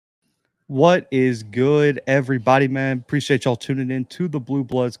What is good, everybody, man? Appreciate y'all tuning in to the Blue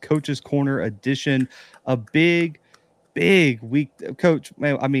Bloods Coaches Corner edition. A big week. Coach,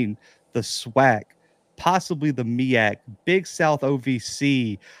 man, I mean, the SWAC, possibly the MEAC, Big South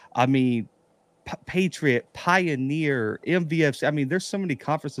OVC. I mean, Patriot, Pioneer, MVFC. I mean, there's so many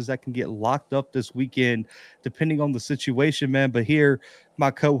conferences that can get locked up this weekend, depending on the situation, man. But here,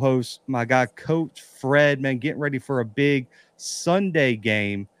 my co-host, my guy, Coach Fred, man, getting ready for a big Sunday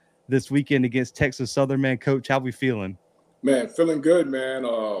game this weekend against Texas Southern, man. Coach, how we feeling? Man, feeling good, man.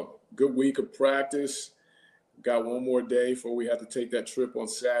 Good week of practice. Got one more day before we have to take that trip on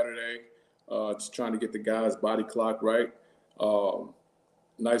Saturday. Just trying to get the guys' body clock right.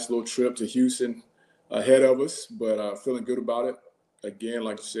 Nice little trip to Houston ahead of us, but feeling good about it. Again,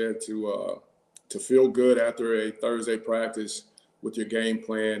 like you said, to feel good after a Thursday practice with your game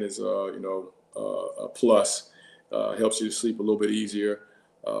plan is a plus. Helps you to sleep a little bit easier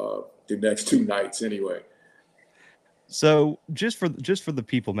the next two nights anyway. So just for the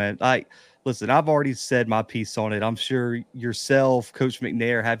people, man, listen, I've already said my piece on it. I'm sure yourself, Coach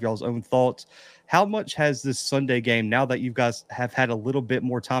McNair, have y'all's own thoughts. How much has this Sunday game, now that you guys have had a little bit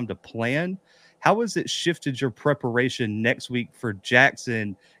more time to plan, how has it shifted your preparation next week for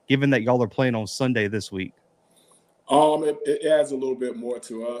Jackson, given that y'all are playing on Sunday this week? It adds a little bit more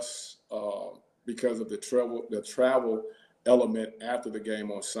to us because of the travel element after the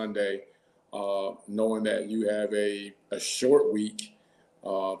game on Sunday. Knowing that you have a short week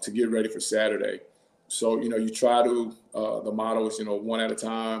to get ready for Saturday. So, you try to, the motto is, one at a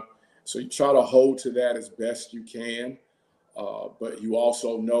time. So you try to hold to that as best you can. But you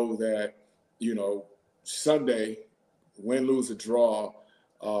also know that, Sunday, win, lose, or draw,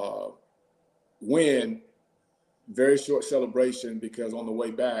 win, very short celebration, because on the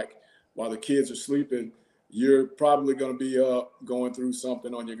way back, while the kids are sleeping, you're probably going to be up going through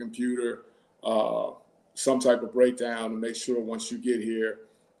something on your computer, some type of breakdown, to make sure once you get here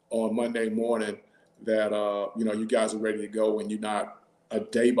on Monday morning that, you guys are ready to go and you're not a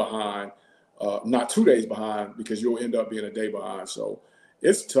day behind, not 2 days behind, because you'll end up being a day behind. So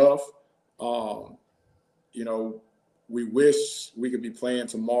it's tough. We wish we could be playing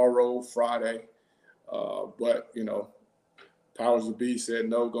tomorrow, Friday, but, powers to be said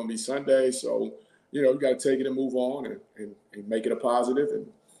no, going to be Sunday. So, you got to take it and move on and make it a positive. And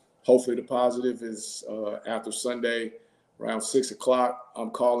hopefully the positive is after Sunday around 6 o'clock, I'm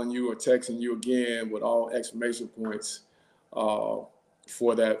calling you or texting you again with all exclamation points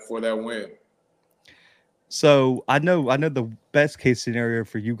for that win. So I know the best case scenario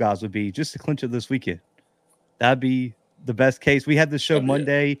for you guys would be just to clinch it this weekend. That'd be the best case. We had the show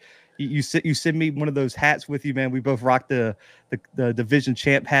Monday. You send me one of those hats with you, man. We both rock the division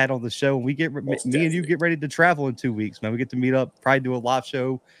champ hat on the show, and me and you get ready to travel in 2 weeks, man. We get to meet up, probably do a live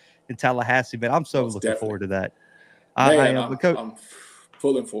show in Tallahassee, man. I'm so looking forward to that. Man, I'm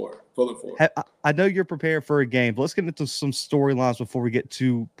pulling for it. I know you're prepared for a game, but let's get into some storylines before we get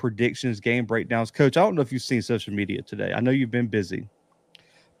to predictions, game breakdowns. Coach, I don't know if you've seen social media today. I know you've been busy,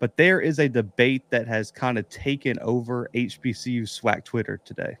 but there is a debate that has kind of taken over HBCU SWAC Twitter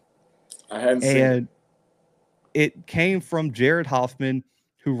today. I hadn't seen it came from Jared Hoffman,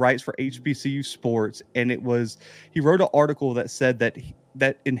 who writes for HBCU Sports, and he wrote an article that said that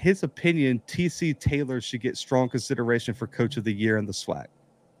in his opinion, TC Taylor should get strong consideration for Coach of the Year in the SWAC.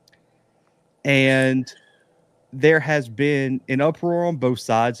 And there has been an uproar on both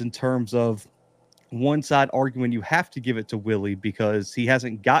sides in terms of one side arguing you have to give it to Willie because he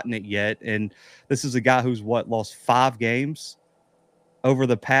hasn't gotten it yet. And this is a guy who's lost 5 games over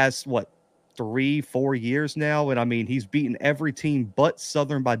the past, 3-4 years now. And I mean, he's beaten every team but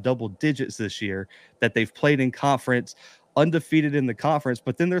Southern by double digits this year that they've played in conference, undefeated in the conference.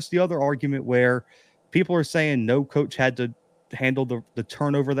 But then there's the other argument where people are saying no coach had to handle the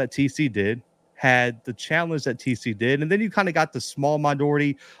turnover that TC did, had the challenge that TC did. And then you kind of got the small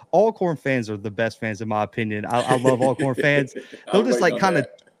minority. Alcorn fans are the best fans, in my opinion. I love Alcorn fans. They'll just kind of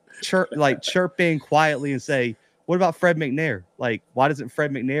chirp in quietly and say, what about Fred McNair? Like, why doesn't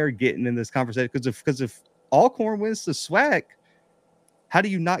Fred McNair get in this conversation? Because if Alcorn wins the SWAC, how do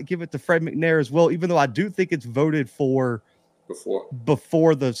you not give it to Fred McNair as well? Even though I do think it's voted for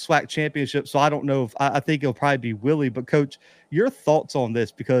before the SWAC championship. So I don't know if I think it'll probably be Willie. But Coach, your thoughts on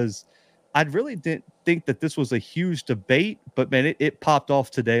this? Because I really didn't think that this was a huge debate, but man, it popped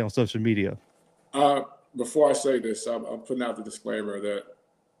off today on social media. Before I say this, I'm putting out the disclaimer that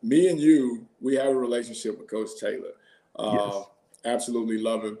me and you, we have a relationship with Coach Taylor. Yes. Absolutely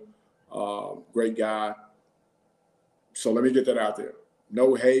love him. Great guy. So let me get that out there.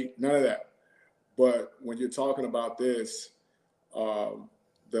 No hate, none of that. But when you're talking about this,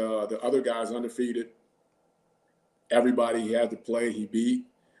 The other guy's undefeated. Everybody he had to play, he beat.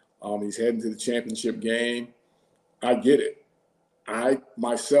 He's heading to the championship game. I get it. I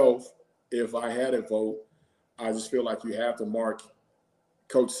myself, if I had a vote, I just feel like you have to mark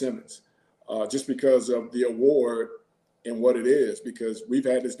Coach Simmons, just because of the award and what it is. Because we've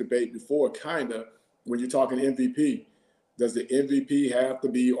had this debate before, kind of, when you're talking MVP. Does the MVP have to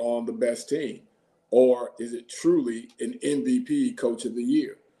be on the best team? Or is it truly an MVP Coach of the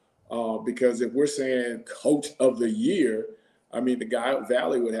Year? Because if we're saying Coach of the Year, I mean, the guy at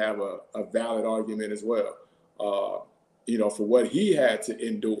Valley would have a valid argument as well, for what he had to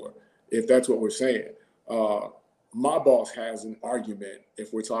endure, if that's what we're saying. My boss has an argument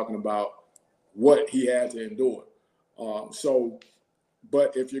if we're talking about what he had to endure.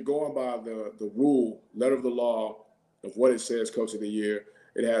 But if you're going by the rule, letter of the law of what it says, Coach of the Year,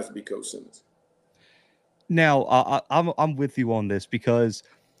 it has to be Coach Simmons. Now, I'm with you on this because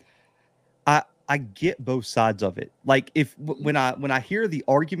I get both sides of it. Like when I hear the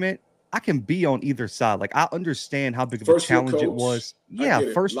argument, I can be on either side. Like I understand how big of a challenge it was.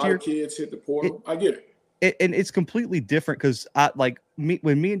 Yeah, first year, a lot of kids hit the portal. I get it. And it's completely different because when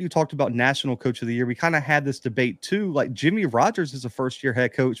me and you talked about National Coach of the Year, we kind of had this debate too. Like Jimmy Rogers is a first-year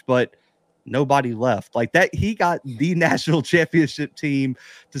head coach, but nobody left. Like that, he got the national championship team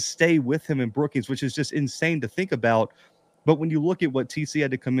to stay with him in Brookings, which is just insane to think about. But when you look at what TC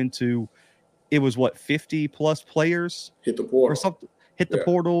had to come into, it was 50 plus players hit the portal or something. Hit the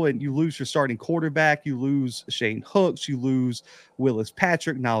portal, and you lose your starting quarterback. You lose Shane Hooks. You lose Willis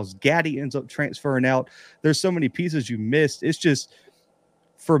Patrick. Niles Gaddy ends up transferring out. There's so many pieces you missed. It's just,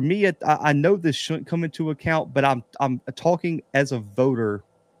 for me, I know this shouldn't come into account, but I'm talking as a voter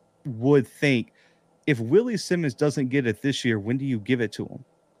would think, if Willie Simmons doesn't get it this year, when do you give it to him?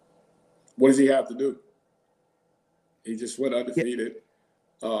 What does he have to do? He just went undefeated.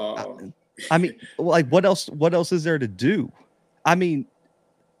 I mean, like what else is there to do? I mean,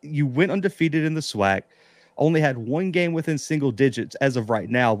 you went undefeated in the SWAC, only had one game within single digits as of right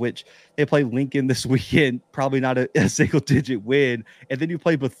now, which they play Lincoln this weekend, probably not a single digit win. And then you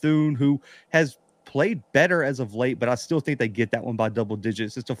play Bethune, who has played better as of late, but I still think they get that one by double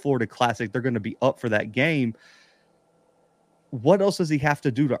digits. It's a Florida Classic. They're going to be up for that game. What else does he have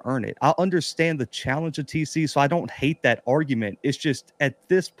to do to earn it? I understand the challenge of TC, so I don't hate that argument. It's just at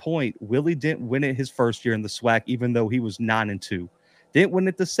this point, Willie didn't win it his first year in the SWAC, even though he was 9-2. Didn't win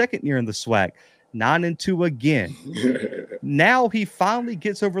it the second year in the SWAC, 9-2 again. Now he finally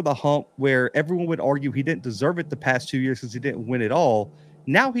gets over the hump where everyone would argue he didn't deserve it the past 2 years because he didn't win it all.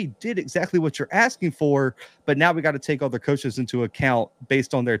 Now he did exactly what you're asking for, but now we got to take other coaches into account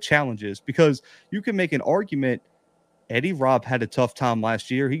based on their challenges, because you can make an argument. Eddie Robb had a tough time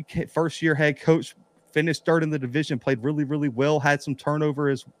last year. He first year head coach, finished third in the division, played really, really well, had some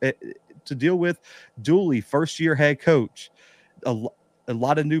turnover to deal with. Dooley, first year head coach. A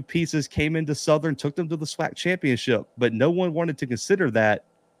lot of new pieces came into Southern, took them to the SWAC championship, but no one wanted to consider that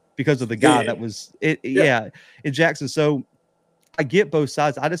because of the guy that was in Jackson. So I get both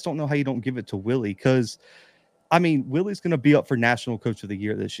sides. I just don't know how you don't give it to Willie, because I mean, Willie's going to be up for National Coach of the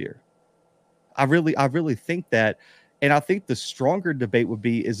Year this year. I really think that. And I think the stronger debate would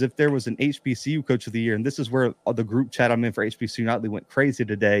be is if there was an HBCU Coach of the Year, and this is where the group chat I'm in for HBCU Nightly went crazy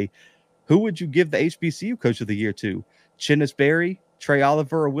today. Who would you give the HBCU Coach of the Year to? Chinnis Berry, Trey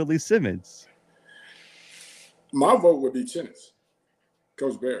Oliver, or Willie Simmons? My vote would be Chinnis,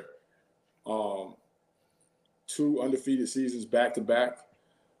 Coach Berry. 2 undefeated seasons back to back.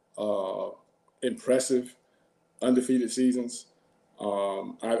 Impressive undefeated seasons.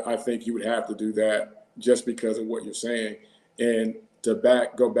 I think you would have to do that just because of what you're saying. And to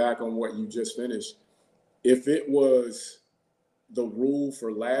go back on what you just finished, if it was the rule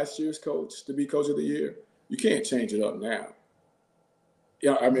for last year's coach to be Coach of the Year, you can't change it up now.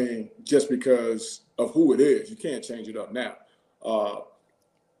 Yeah, I mean, just because of who it is, you can't change it up now.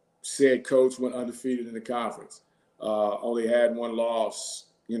 Said coach went undefeated in the conference, only had one loss,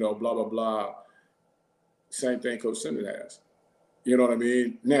 blah, blah, blah. Same thing Coach Simmons has. You know what I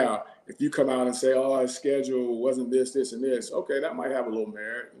mean? Now, if you come out and say, oh, his schedule wasn't this, and this, okay, that might have a little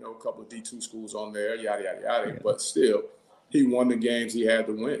merit, a couple of D2 schools on there, yada, yada, yada. Yeah. But still, he won the games he had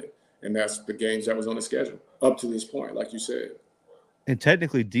to win. And that's the games that was on the schedule up to this point, like you said. And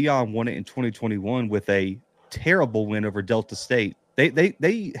technically, Dion won it in 2021 with a terrible win over Delta State.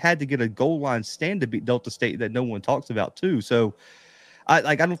 They had to get a goal line stand to beat Delta State that no one talks about too. So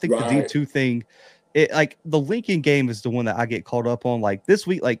I don't think the D2 thing, like the Lincoln game is the one that I get caught up on. Like this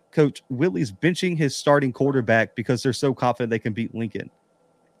week, like Coach Willie's benching his starting quarterback because they're so confident they can beat Lincoln.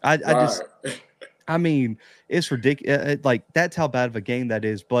 I I mean, it's ridiculous. Like that's how bad of a game that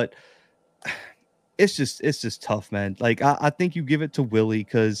is. But it's just tough, man. Like I think you give it to Willie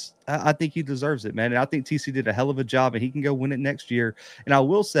because I think he deserves it, man. And I think TC did a hell of a job, and he can go win it next year. And I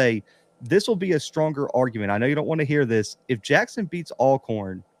will say this will be a stronger argument. I know you don't want to hear this. If Jackson beats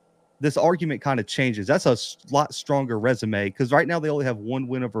Alcorn, this argument kind of changes. That's a lot stronger resume because right now they only have one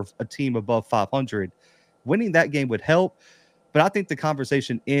win over a team above 500. Winning that game would help, but I think the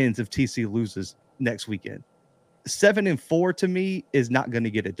conversation ends if TC loses next weekend. 7-4 to me is not going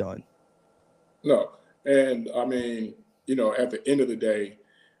to get it done. No. And I mean, at the end of the day,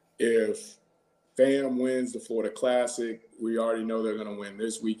 if FAM wins the Florida Classic, we already know they're going to win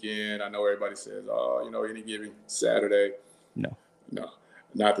this weekend. I know everybody says, oh, any given Saturday. No,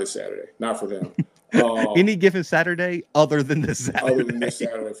 not this Saturday. Not for them. Any given Saturday other than this Saturday. Other than this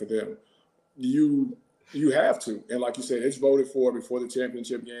Saturday for them. You have to. And like you said, it's voted for before the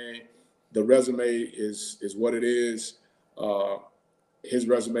championship game. The resume is what it is. His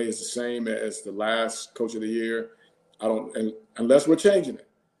resume is the same as the last coach of the year. Unless we're changing it.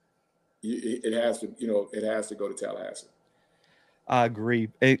 It has to go to Tallahassee. I agree.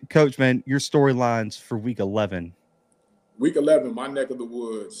 Hey, Coach, man, your storylines for week 11. Week 11, my neck of the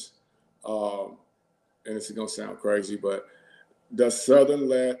woods, and this is going to sound crazy, but does Southern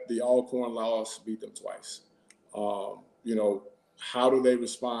let the Alcorn loss beat them twice? How do they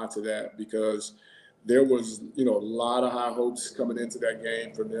respond to that? Because there was, a lot of high hopes coming into that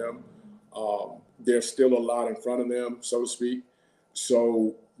game for them. There's still a lot in front of them, so to speak.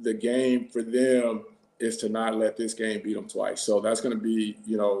 So the game for them is to not let this game beat them twice. So that's going to be,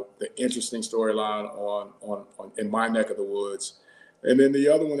 the interesting storyline on in my neck of the woods. And then the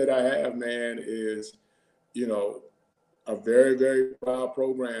other one that I have, man, is, a very, very proud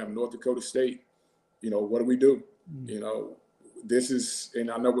program, North Dakota State. What do we do? This is, and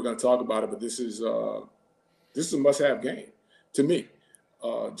I know we're going to talk about it, but this is a must-have game to me.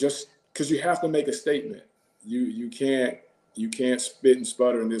 Just because you have to make a statement. You can't spit and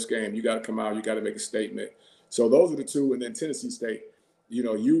sputter in this game. You got to come out. You got to make a statement. So those are the two. And then Tennessee State,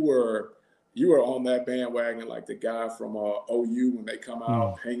 you were on that bandwagon like the guy from OU when they come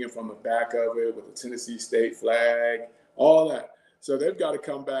out hanging from the back of it with the Tennessee State flag, all that. So they've got to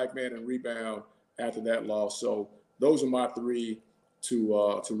come back, man, and rebound after that loss. So those are my three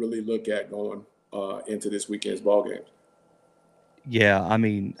to really look at going into this weekend's ball game. Yeah, I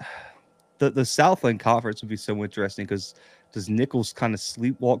mean, the Southland Conference would be so interesting because does Nichols kind of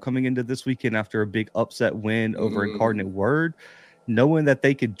sleepwalk coming into this weekend after a big upset win over Incarnate Word, knowing that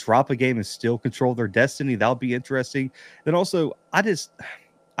they could drop a game and still control their destiny? That'll be interesting. Then also, I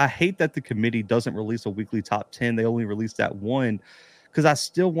hate that the committee doesn't release a weekly top 10. They only release that one because I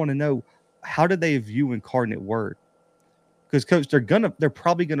still want to know how do they view Incarnate Word? Because Coach, they're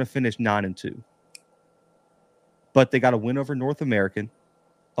probably gonna finish 9-2, but they got a win over North American,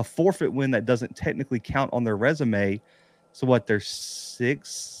 a forfeit win that doesn't technically count on their resume. So what? They're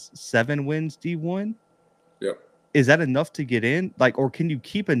 6-7 wins D1. Yep. Is that enough to get in? Or can you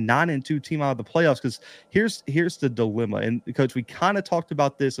keep a 9-2 team out of the playoffs? Because here's the dilemma. And Coach, we kind of talked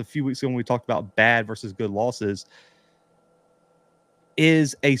about this a few weeks ago when we talked about bad versus good losses.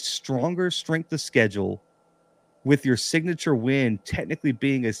 Is a stronger strength of schedule with your signature win technically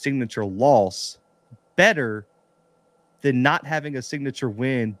being a signature loss better than not having a signature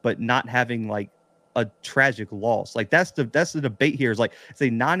win but not having a tragic loss? That's the debate here. Is it's a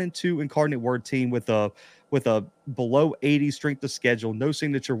 9-2 Incarnate Word team with a below 80 strength of schedule, no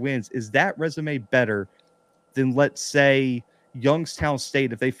signature wins. Is that resume better than, let's say, Youngstown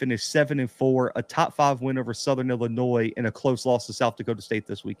State if they finish 7-4, a top 5 win over Southern Illinois, and a close loss to South Dakota State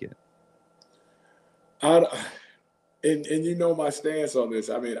this weekend? And my stance on this.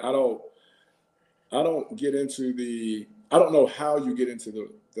 I mean, I don't get into I don't know how you get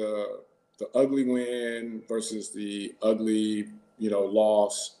into the ugly win versus the ugly,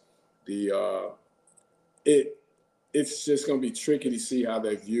 loss. It's just going to be tricky to see how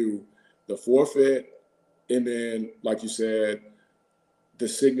they view the forfeit, and then, like you said, the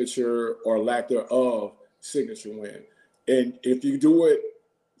signature or lack thereof signature win. And if you do it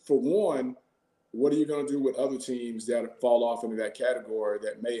for one, what are you going to do with other teams that fall off into that category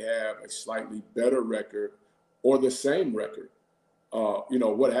that may have a slightly better record or the same record?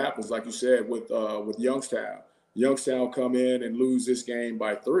 What happens, like you said, with Youngstown. Youngstown come in and lose this game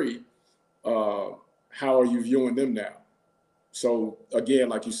by 3. How are you viewing them now? So, again,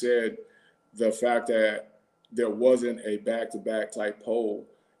 like you said, the fact that there wasn't a back-to-back type poll,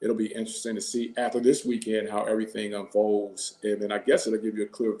 it'll be interesting to see after this weekend how everything unfolds. And then I guess it'll give you a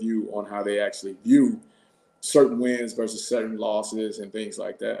clear view on how they actually view certain wins versus certain losses and things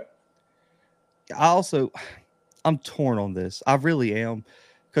like that. I also I'm torn on this. I really am,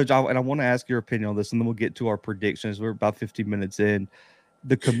 Coach. And I want to ask your opinion on this, and then we'll get to our predictions. We're about 15 minutes in.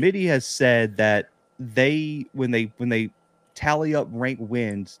 The committee has said that when they tally up ranked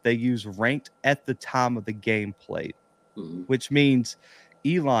wins, they use ranked at the time of the game played, Mhm. which means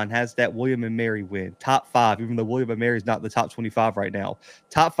Elon has that William and Mary win, top five, even though William and Mary is not in the top 25 right now.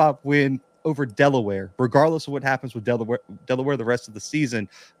 Top five win over Delaware, regardless of what happens with Delaware the rest of the season.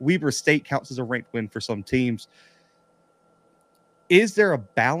 Weber State counts as a ranked win for some teams. Is there a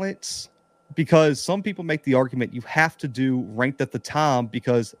balance? Because some people make the argument you have to do ranked at the time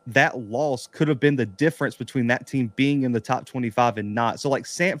because that loss could have been the difference between that team being in the top 25 and not. So, like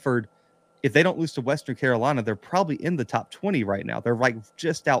Sanford, if they don't lose to Western Carolina, they're probably in the top 20 right now. They're like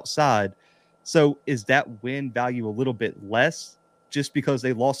just outside. So, is that win value a little bit less just because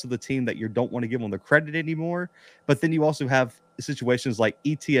they lost to the team that you don't want to give them the credit anymore? But then you also have situations like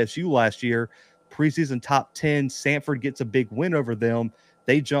ETSU last year, preseason top 10, Sanford gets a big win over them.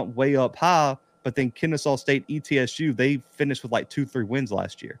 They jump way up high, but then Kennesaw State, ETSU, they finished with like 2, 3 wins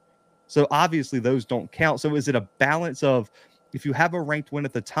last year. So obviously those don't count. So is it a balance of if you have a ranked win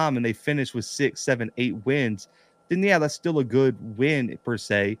at the time and they finish with 6, 7, 8 wins, then yeah, that's still a good win per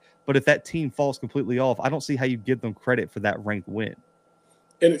se. But if that team falls completely off, I don't see how you give them credit for that ranked win.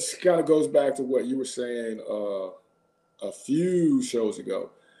 And it kind of goes back to what you were saying a few shows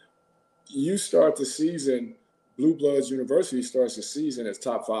ago. You start the season, Blue Bloods University starts the season as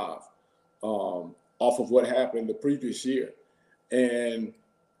top five off of what happened the previous year. And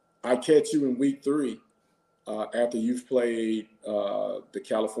I catch you in week three after you've played the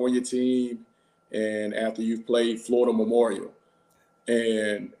California team and after you've played Florida Memorial.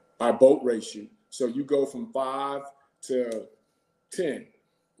 And I boat race you. So you go from 5 to 10.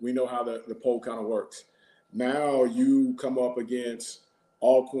 We know how the poll kind of works. Now you come up against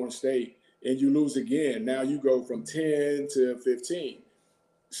Alcorn State and you lose again. Now you go from 10 to 15.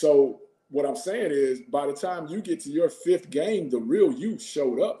 So what I'm saying is by the time you get to your fifth game, the real you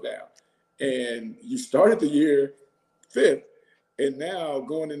showed up now. And you started the year fifth. And now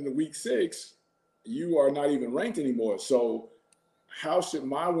going into week 6, you are not even ranked anymore. So how should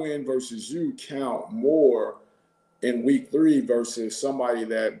my win versus you count more in week 3 versus somebody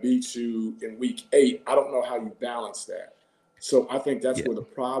that beats you in week 8? I don't know how you balance that. So I think that's Yeah. where the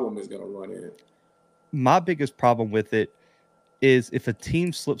problem is going to run in. My biggest problem with it is if a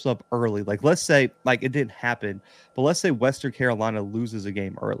team slips up early, like let's say, like it didn't happen, but let's say Western Carolina loses a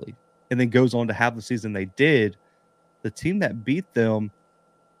game early and then goes on to have the season they did, the team that beat them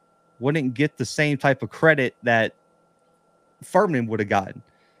wouldn't get the same type of credit that Furman would have gotten.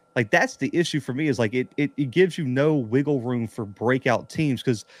 Like that's the issue for me is like it gives you no wiggle room for breakout teams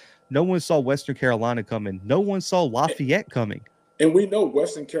because no one saw Western Carolina coming. No one saw Lafayette coming. And we know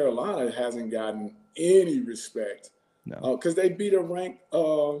Western Carolina hasn't gotten any respect No. because they beat a ranked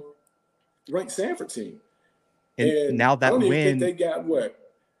Sanford team. And And now I that don't even think win, they got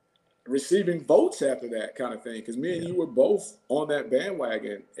receiving votes after that kind of thing. Because me and yeah. you were both on that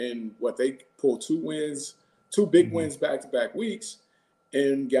bandwagon, and they pulled 2 big wins back to back weeks,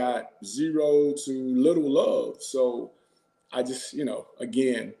 and got 0 to little love. So I just,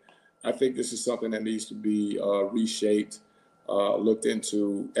 again, I think this is something that needs to be reshaped, looked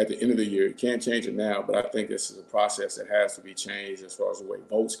into at the end of the year. You can't change it now, but I think this is a process that has to be changed as far as the way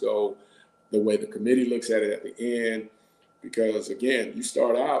votes go, the way the committee looks at it at the end. Because again, you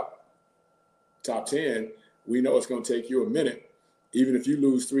start out top 10, we know it's going to take you a minute, even if you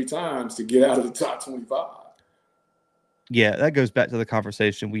lose 3 times, to get out of the top 25. Yeah, that goes back to the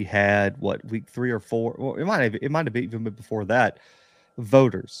conversation we had, what, week 3 or 4? Well, it might have been even before that.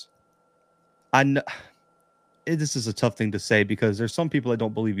 Voters. I know this is a tough thing to say because there's some people that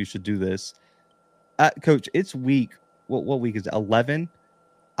don't believe you should do this. Coach, it's week, what week is it? 11.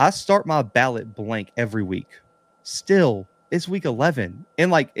 I start my ballot blank every week. Still, it's week 11.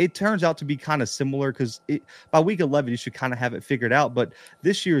 And like it turns out to be kind of similar because by week 11, you should kind of have it figured out. But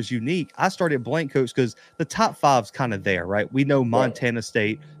this year is unique. I started blank, Coach, because the top five's kind of there, right? We know Right, Montana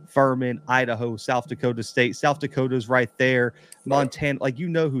State, Furman, Idaho, South Dakota State. South Dakota's right there. right. Montana, like you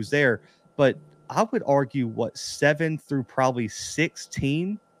know who's there. But I would argue what 7 through probably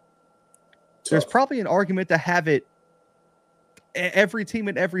 16. There's Tough. probably an argument to have it every team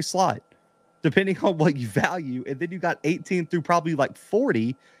in every slot, depending on what you value. And then you got 18 through probably like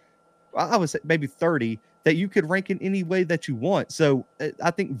 40, I would say maybe 30, that you could rank in any way that you want. So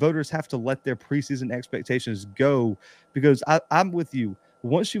I think voters have to let their preseason expectations go because I'm with you.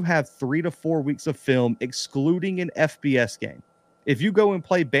 Once you have 3 to 4 weeks of film, excluding an FBS game, if you go and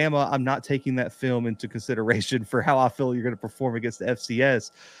play Bama, I'm not taking that film into consideration for how I feel you're going to perform against the FCS.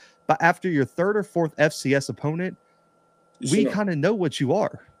 but after your third or fourth FCS opponent, You should we know. kind of know what you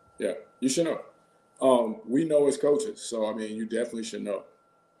are. Yeah, you should know. We know as coaches, so I mean, you definitely should know.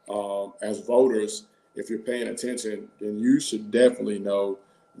 As voters, if you're paying attention, then you should definitely know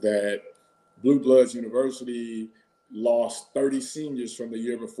that Blue Bloods University lost 30 seniors from the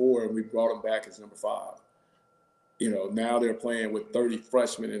year before, and we brought them back as number 5. Now they're playing with 30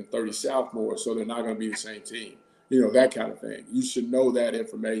 freshmen and 30 sophomores, so they're not going to be the same team. That kind of thing. You should know that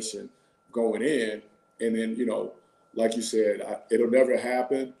information going in. And then, like you said, it'll never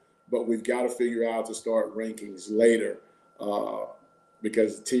happen, but we've got to figure out to start rankings later uh,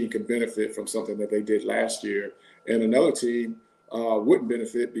 because the team can benefit from something that they did last year. And another team wouldn't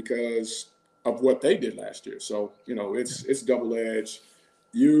benefit because of what they did last year. So, it's double-edged.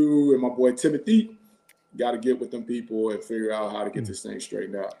 You and my boy Timothy got to get with them people and figure out how to get this thing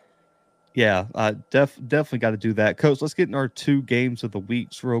straightened out. Yeah, definitely got to do that. Coach, let's get in our 2 games of the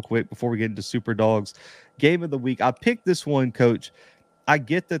weeks real quick before we get into Super Dogs. Game of the week. I picked this one, Coach. I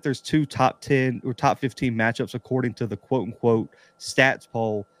get that there's 2 top 10 or top 15 matchups according to the quote unquote stats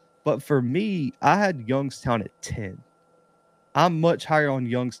poll. But for me, I had Youngstown at 10. I'm much higher on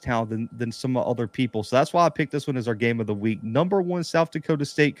Youngstown than some other people. So that's why I picked this one as our game of the week. Number 1 South Dakota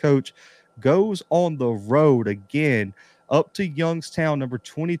State coach goes on the road again up to Youngstown, number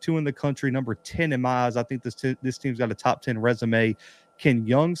 22 in the country, number 10 in my eyes. I think this team's got a top 10 resume. Can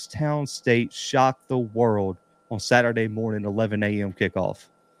Youngstown State shock the world on Saturday morning, 11 a.m. kickoff?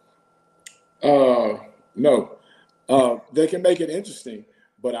 No, they can make it interesting,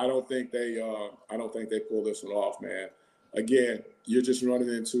 but I don't think they. I don't think they pull this one off, man. Again, you're just running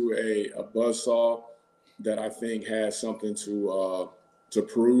into a buzzsaw that I think has something to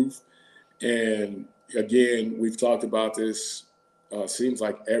prove. And again, we've talked about this. Seems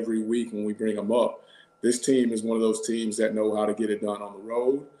like every week when we bring them up, this team is one of those teams that know how to get it done on the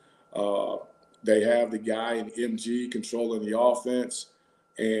road. Uh, they have the guy in MG controlling the offense.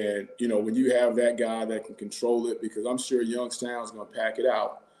 And, when you have that guy that can control it, because I'm sure Youngstown's going to pack it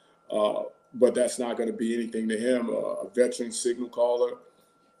out, but that's not going to be anything to him. A veteran signal caller,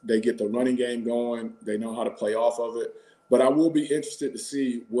 they get the running game going. They know how to play off of it. But I will be interested to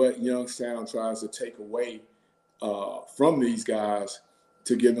see what Youngstown tries to take away from these guys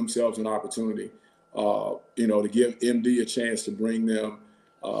to give themselves an opportunity, to give MD a chance to bring them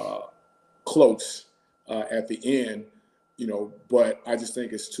close at the end, but I just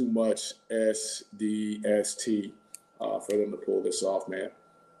think it's too much SDST for them to pull this off, man.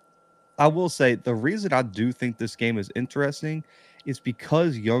 I will say the reason I do think this game is interesting is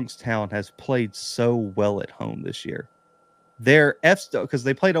because Youngstown has played so well at home this year. Their because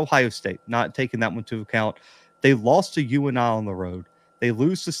they played Ohio State, not taking that one into account. They lost to UNI on the road. They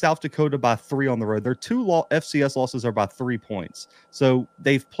lose to South Dakota by 3 on the road. Their 2 FCS losses are by 3 points. So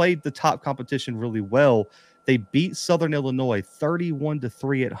they've played the top competition really well. They beat Southern Illinois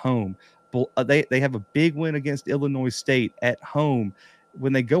 31-3 at home. They have a big win against Illinois State at home.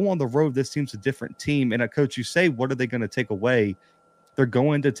 When they go on the road, this team's a different team. And coach, you say, what are they going to take away? They're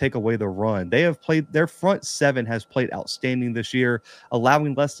going to take away the run. They have played, their front 7 has played outstanding this year,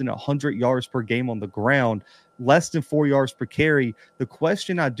 allowing less than 100 yards per game on the ground, less than 4 yards per carry. The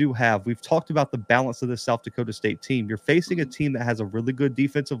question I do have, we've talked about the balance of the South Dakota State team. You're facing a team that has a really good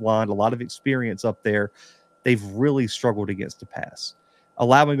defensive line, a lot of experience up there. They've really struggled against the pass,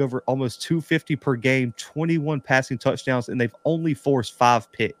 allowing over almost 250 per game, 21 passing touchdowns, and they've only forced 5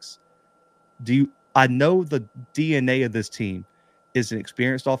 picks. I know the DNA of this team is an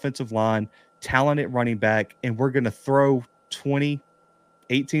experienced offensive line, talented running back, and we're going to throw 20,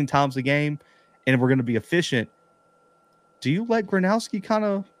 18 times a game, and we're going to be efficient. Do you let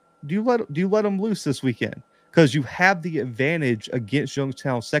Gronowski do you let him loose this weekend? Because you have the advantage against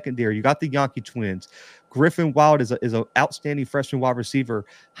Youngstown secondary. You got the Yankee twins. Griffin Wild is an outstanding freshman wide receiver.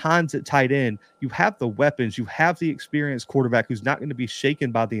 Hines at tight end. You have the weapons. You have the experienced quarterback who's not going to be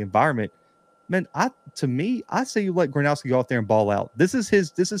shaken by the environment. Man, I say you let Gronowski go out there and ball out. This is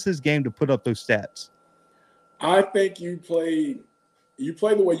his game to put up those stats. I think you play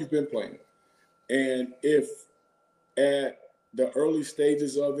the way you've been playing. And if at the early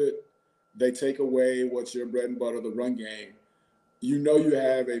stages of it, they take away what's your bread and butter, the run game, you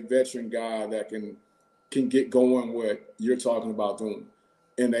have a veteran guy that can get going what you're talking about doing.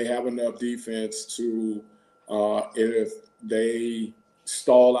 And they have enough defense to, if they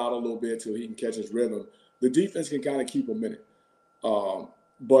stall out a little bit till he can catch his rhythm, the defense can kind of keep him in it.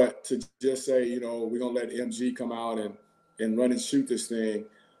 But to just say, we're going to let MG come out and run and shoot this thing,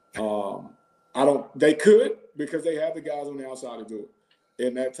 they could, because they have the guys on the outside to do it.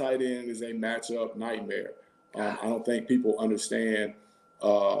 And that tight end is a matchup nightmare. I don't think people understand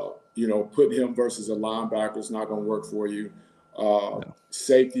Putting him versus a linebacker is not going to work for you. No.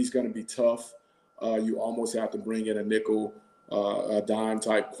 Safety's going to be tough. You almost have to bring in a nickel, a dime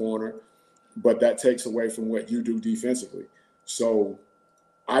type corner, but that takes away from what you do defensively. So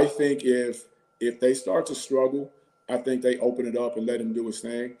I think if they start to struggle, I think they open it up and let him do his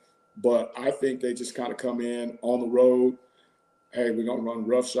thing. But I think they just kind of come in on the road. Hey, we're gonna run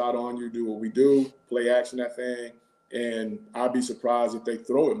rough shot on you, do what we do, play action that thing, and I'd be surprised if they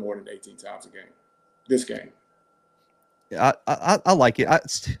throw it more than 18 times a game. This game. I like it.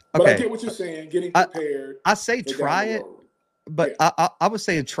 But I Okay. get what you're saying, getting I, prepared I say for down try the it, road. but Yeah. I was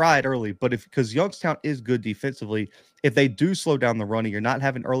saying try it early. But because Youngstown is good defensively, if they do slow down the running, you're not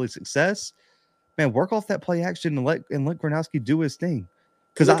having early success, man, work off that play action and let Gronowski do his thing.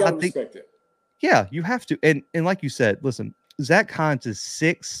 Because Because they I gotta think, respect it. yeah, you have to. And like you said, listen, Zach Hines is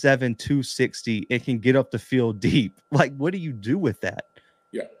 6'7", 260, and can get up the field deep. Like, what do you do with that?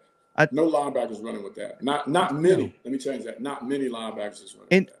 Yeah. I No linebackers running with that. Not no. many. Let me change that. Not many linebackers is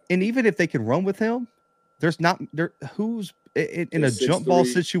running with And that. even if they can run with him, there's not there who's in They're a six jump ball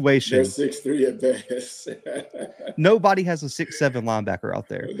three. They're situation. 6'3" at best. Nobody has a 6'7" linebacker out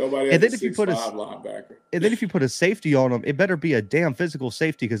there. Nobody And has a then if you 6'5" linebacker. put a safety on him, it better be a damn physical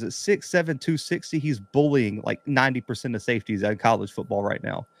safety because at 6'7", 260, he's bullying like 90% of safeties in college football right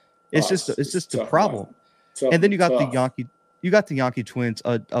now. It's It's just a tough problem. money. Tough, And then tough. you got the Yankee twins,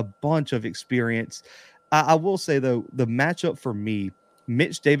 a bunch of experience. I will say though, the matchup for me,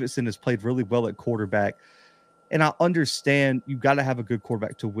 Mitch Davidson has played really well at quarterback. And I understand you got to have a good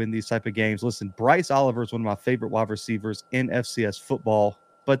quarterback to win these type of games. Listen, Bryce Oliver is one of my favorite wide receivers in FCS football,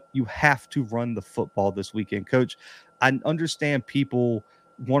 but you have to run the football this weekend, coach. I understand people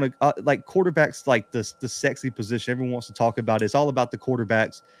want to like quarterbacks, like the sexy position everyone wants to talk about. It's all about the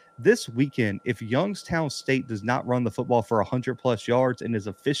quarterbacks. This weekend, if Youngstown State does not run the football for 100 plus yards and is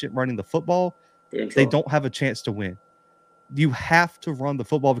efficient running the football, They're in they trouble. don't have a chance to win. You have to run the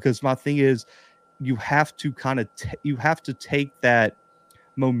football because my thing is you have to you have to take that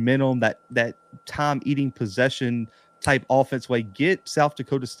momentum, that time eating possession type offense way, get South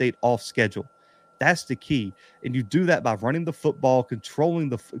Dakota State off schedule. That's the key, and you do that by running the football, controlling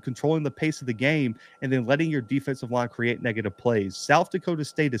the pace of the game, and then letting your defensive line create negative plays. South Dakota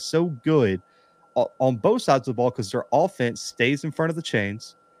State is so good on both sides of the ball because their offense stays in front of the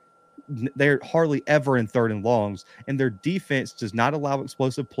chains. They're hardly ever in third and longs, and their defense does not allow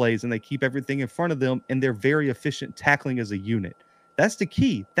explosive plays, and they keep everything in front of them, and they're very efficient tackling as a unit. That's the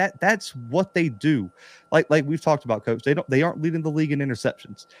key. That's what they do. Like we've talked about, coach. They aren't leading the league in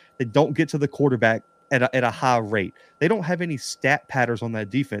interceptions. They don't get to the quarterback at a high rate. They don't have any stat patterns on that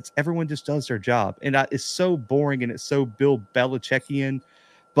defense. Everyone just does their job, and it's so boring and it's so Bill Belichickian.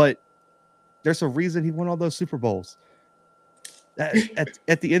 But there's a reason he won all those Super Bowls.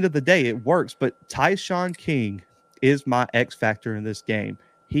 At the end of the day, it works. But Tyshawn King is my X factor in this game.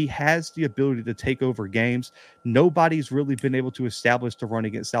 He has the ability to take over games. Nobody's really been able to establish the run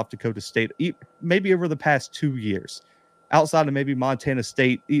against South Dakota State, maybe over the past 2 years, outside of maybe Montana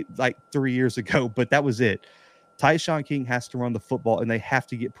State like 3 years ago, but that was it. Tyshawn King has to run the football, and they have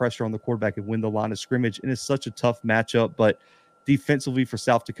to get pressure on the quarterback and win the line of scrimmage. And it's such a tough matchup. But defensively for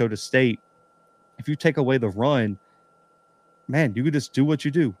South Dakota State, if you take away the run, man, you could just do what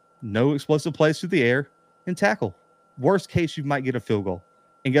you do. No explosive plays through the air and tackle. Worst case, you might get a field goal.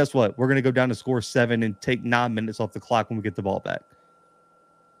 And guess what? We're going to go down to score 7 and take 9 minutes off the clock when we get the ball back.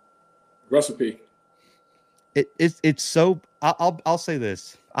 Recipe. It's so. I'll say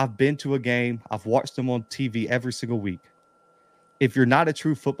this. I've been to a game. I've watched them on TV every single week. If you're not a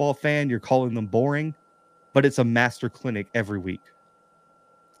true football fan, you're calling them boring, but it's a master clinic every week.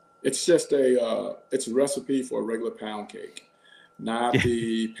 It's just it's a recipe for a regular pound cake, not Yeah.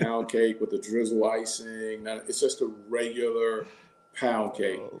 the pound cake with the drizzle icing. It's just a regular pound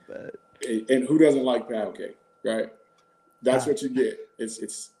cake. Oh, man. And who doesn't like pound cake, right? That's Uh, what you get.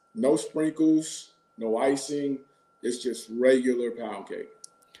 It's no sprinkles, no icing. It's just regular pound cake.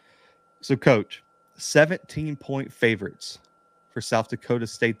 so, coach, 17-point favorites for South Dakota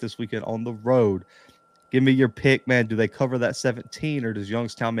State this weekend on the road. Give me your pick, man. Do they cover that 17, or does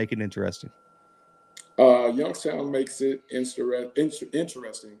Youngstown make it interesting? Youngstown makes it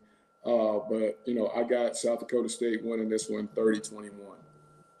interesting, but I got South Dakota State winning this one 30-21.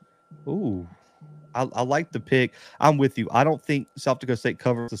 Ooh, I like the pick. I'm with you. I don't think South Dakota State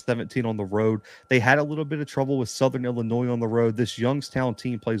covers the 17 on the road. They had a little bit of trouble with Southern Illinois on the road. This Youngstown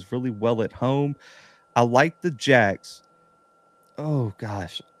team plays really well at home. I like the Jacks. Oh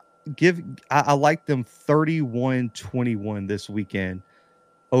gosh. I like them 31-21 this weekend.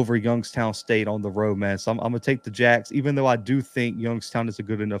 over Youngstown State on the road, man. So I'm going to take the Jacks, even though I do think Youngstown is a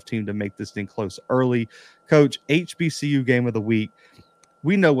good enough team to make this thing close early. Coach, HBCU game of the week.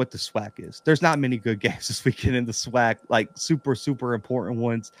 We know what the SWAC is. There's not many good games this weekend in the SWAC, like super, super important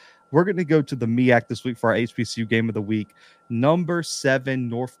ones. We're going to go to the MEAC this week for our HBCU game of the week. Number 7,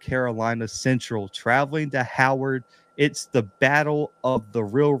 North Carolina Central, traveling to Howard. It's the battle of the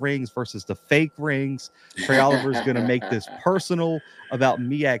real rings versus the fake rings. Trey Oliver is going to make this personal about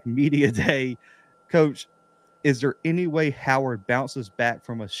MEAC Media Day. Coach, is there any way Howard bounces back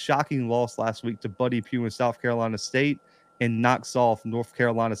from a shocking loss last week to Buddy Pugh in South Carolina State and knocks off North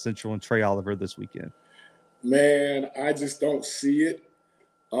Carolina Central and Trey Oliver this weekend? Man, I just don't see it.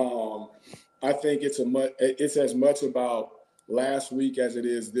 Um, I think it's as much about last week as it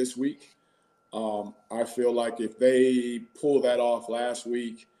is this week. I feel like if they pull that off last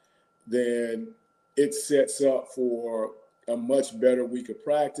week, then it sets up for a much better week of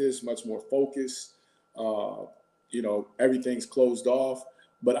practice, much more focus. Everything's closed off.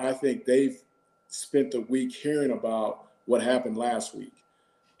 But I think they've spent the week hearing about what happened last week.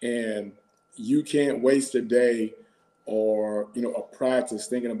 And you can't waste a day or, a practice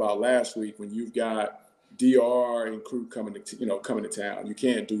thinking about last week when you've got DR and crew coming to town. You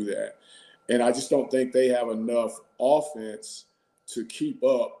can't do that. And I just don't think they have enough offense to keep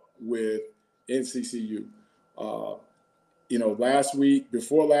up with NCCU.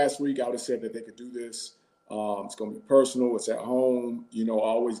 Before last week, I would have said that they could do this. It's going to be personal. It's at home.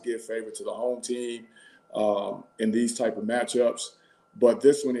 Always give favor to the home team in these type of matchups. But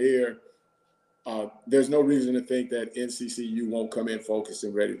this one here, there's no reason to think that NCCU won't come in focused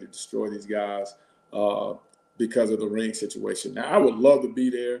and ready to destroy these guys because of the ring situation. Now, I would love to be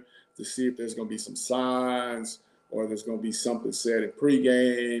there to see if there's going to be some signs or there's going to be something said in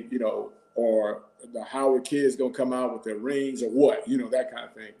pregame, or the Howard kids going to come out with their rings or what, that kind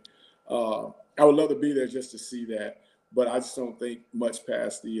of thing. I would love to be there just to see that, but I just don't think much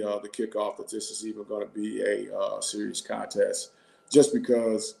past the kickoff that this is even going to be a serious contest, just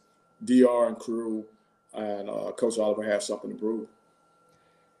because DR and crew and Coach Oliver have something to prove.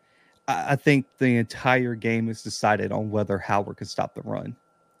 I think the entire game is decided on whether Howard can stop the run.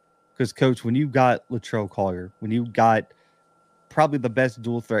 Because, Coach, when you got Latrell Collier, when you got probably the best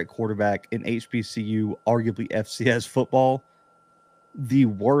dual threat quarterback in HBCU, arguably FCS football, the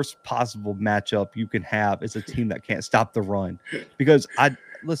worst possible matchup you can have is a team that can't stop the run. Because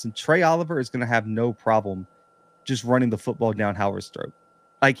Trey Oliver is going to have no problem just running the football down Howard's throat.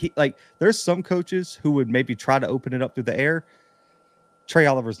 There's some coaches who would maybe try to open it up through the air. Trey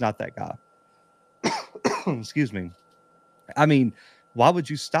Oliver's not that guy. Excuse me. I mean, why would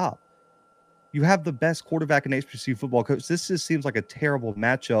you stop? You have the best quarterback in HBCU football, Coach. This just seems like a terrible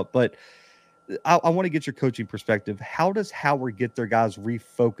matchup, but I want to get your coaching perspective. How does Howard get their guys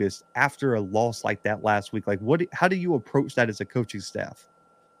refocused after a loss like that last week? How do you approach that as a coaching staff?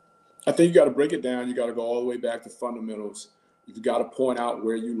 I think you got to break it down. You got to go all the way back to fundamentals. You've got to point out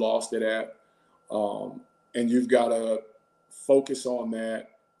where you lost it at, and you've got to focus on that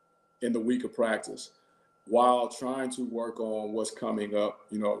in the week of practice while trying to work on what's coming up,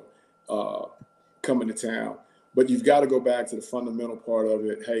 coming to town. But you've got to go back to the fundamental part of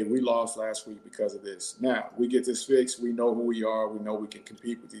it. Hey, we lost last week because of this. Now, we get this fixed. We know who we are. We know we can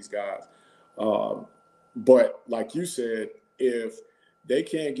compete with these guys. But like you said, if they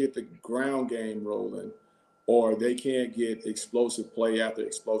can't get the ground game rolling or they can't get explosive play after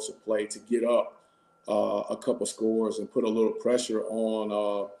explosive play to get up a couple scores and put a little pressure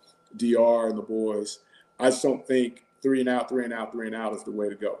on DR and the boys, I just don't think 3 and out is the way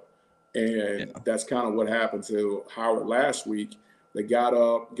to go. And that's kind of what happened to Howard last week. They got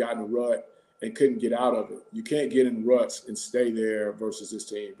up, got in a rut, and couldn't get out of it. You can't get in ruts and stay there versus this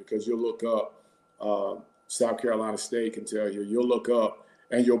team, because you'll look up. South Carolina State can tell you, you'll look up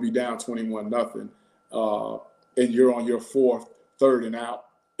and you'll be down 21-0, and you're on your 4th, 3rd and out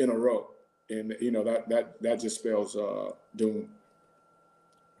in a row. And, that just spells doom.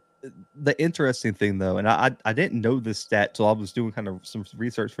 The interesting thing, though, and I didn't know this stat till I was doing kind of some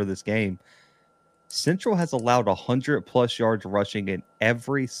research for this game. Central has allowed 100+ yards rushing in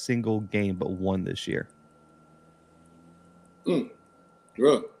every single game but one this year.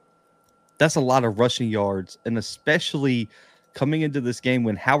 Really? That's a lot of rushing yards, and especially coming into this game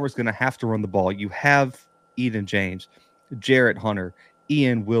when Howard's going to have to run the ball. You have Eden James, Jarrett Hunter,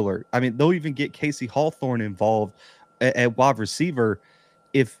 Ian Willard. I mean, they'll even get Casey Hawthorne involved at wide receiver.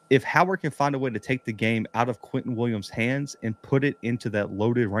 If Howard can find a way to take the game out of Quentin Williams' hands and put it into that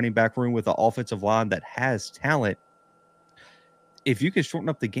loaded running back room with an offensive line that has talent, if you can shorten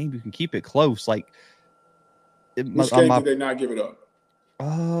up the game, you can keep it close. Which game did they not give it up?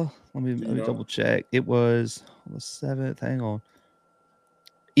 Do Let you me know? double check. It was on the 7th. Hang on.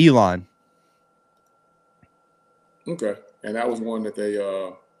 Elon. Okay. And that was one that they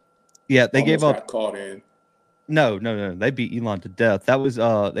Yeah, they gave almost up. got caught in. No. They beat Elon to death. That was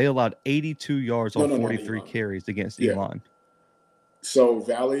they allowed 82 yards No, on no, not 43 Elon. carries against Yeah. Elon. So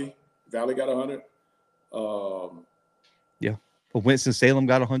Valley got 100. Um, Yeah. But Winston Salem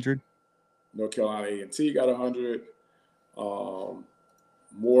got 100. North Carolina A&T got 100. Um,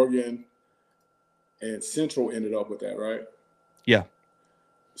 Morgan and Central ended up with that, right? Yeah.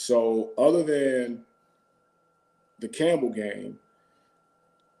 So other than the Campbell game,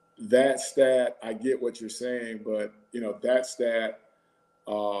 that stat, I get what you're saying, but that stat,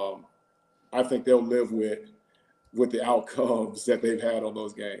 um, I think they'll live with the outcomes that they've had on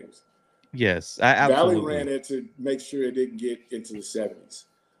those games. Yes, Valley absolutely. ran it to make sure it didn't get into the 70s.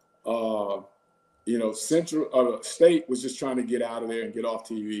 Uh, Central State was just trying to get out of there and get off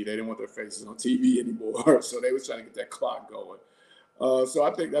TV. They didn't want their faces on TV anymore, so they was trying to get that clock going. So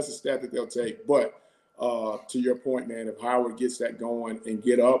I think that's a stat that they'll take. But to your point, man, if Howard gets that going and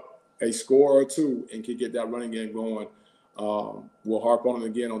get up a score or two and can get that running game going, we'll harp on it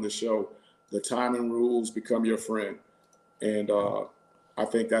again on the show. The timing rules become your friend, and I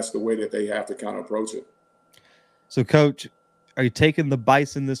think that's the way that they have to kind of approach it. So, Coach, are you taking the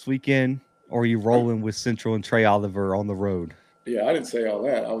Bison this weekend, or are you I'm, rolling with Central and Trey Oliver on the road? yeah, I didn't say all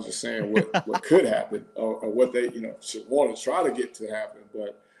that. I was just saying what could happen or what they should want to try to get to happen.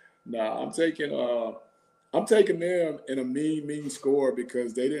 But nah, I'm taking them in a mean score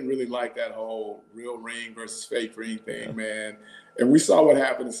because they didn't really like that whole real ring versus fake ring thing, Yeah. man. And we saw what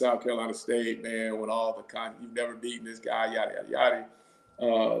happened in South Carolina State, man, when all the you've never beaten this guy, yada, yada,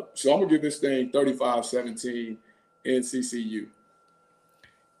 yada. So I'm going to give this thing 35-17 in CCU.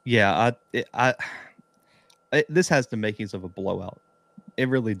 Yeah, this has the makings of a blowout. It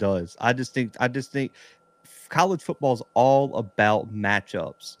really does. I just think college football is all about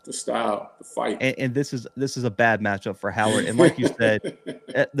matchups, The style, the fight. and this is a bad matchup for Howard. And like you said,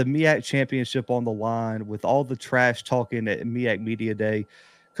 at the MEAC championship on the line with all the trash talking at MEAC Media Day,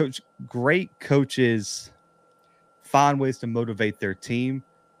 great coaches find ways to motivate their team.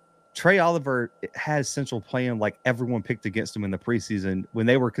 Trey Oliver has Central playing like everyone picked against him in the preseason when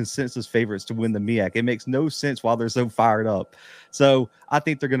they were consensus favorites to win the MEAC. It makes no sense why they're so fired up. So I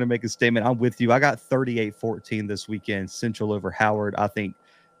think they're going to make a statement. I'm with you. I got 38-14 this weekend, Central over Howard. I think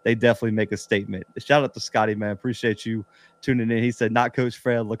they definitely make a statement. Shout out to Scotty, man. Appreciate you tuning in. He said, not Coach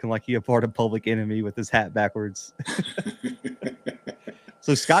Fred, looking like he a part of Public Enemy with his hat backwards.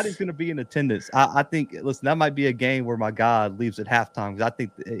 So Scotty's going to be in attendance. I think, listen, that might be a game where my God leaves at halftime because I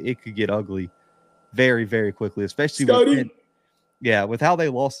think it could get ugly very, very quickly, especially Scotty. with how they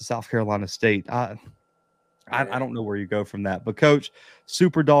lost to South Carolina State. I Man. don't know where you go from that. But Coach,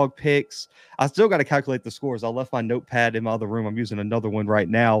 Super Dog picks. I still got to calculate the scores. I left my notepad in my other room. I'm using another one right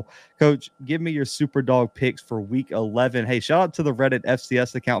now. Coach, give me your Super Dog picks for week 11. Hey, shout out to the Reddit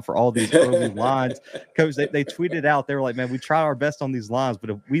FCS account for all these early lines. Coach, they tweeted out, they were like, man, we try our best on these lines, but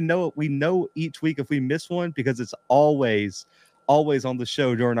if we know each week if we miss one because it's always on the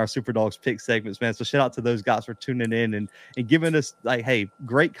show during our Super Dogs pick segments, man. So shout out to those guys for tuning in and giving us like, hey,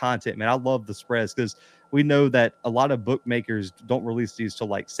 great content, man. I love the spreads because we know that a lot of bookmakers don't release these till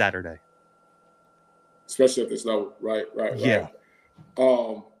like Saturday. Especially if it's low. Right. Yeah.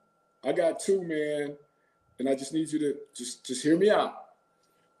 I got two, man, and I just need you to just hear me out.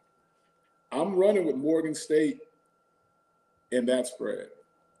 I'm running with Morgan State in that spread.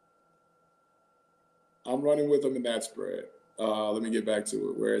 I'm running with them in that spread. Let me get back to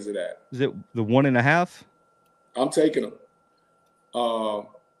it. Where is it at? Is it the 1.5? I'm taking them.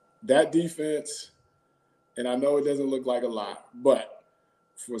 That defense, and I know it doesn't look like a lot, but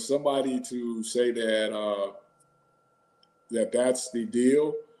for somebody to say that's the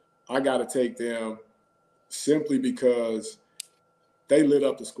deal, I got to take them simply because they lit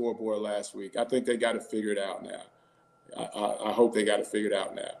up the scoreboard last week. I think they got it figured out now. I hope they got it figured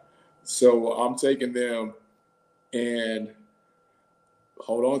out now. So I'm taking them, and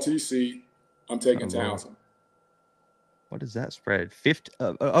hold on to your seat. I'm taking Townsend. What is that spread? 50?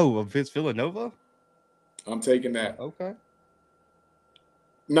 Vince Villanova? I'm taking that. Okay.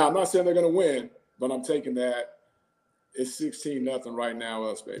 Now, I'm not saying they're going to win, but I'm taking that. It's 16-0 right now,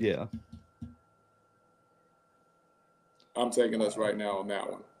 us, baby. Yeah. I'm taking us right now on that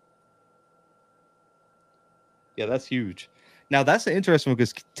one. Yeah, that's huge. Now, that's an interesting one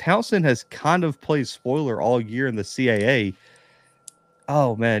because Townsend has kind of played spoiler all year in the CAA.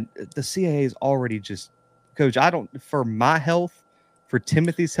 Oh, man, the CAA is already just, Coach, for my health, for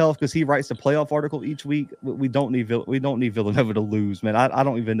Timothy's health, because he writes a playoff article each week. We don't need Villanova to lose, man. I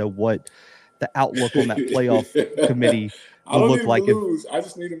don't even know what the outlook on that playoff committee I will don't need look him to like if lose. I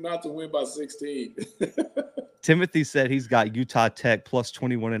just need him not to win by 16. Timothy said he's got Utah Tech plus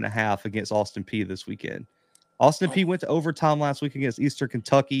 21.5 against Austin P this weekend. Austin P went to overtime last week against Eastern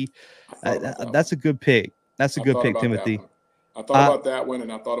Kentucky. I thought about that That's one. a good pick. That's a I good thought pick, about that Timothy. one. I thought about that one,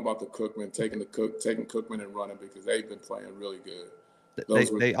 and I thought about the Cookman, taking Cookman and running, because they've been playing really good.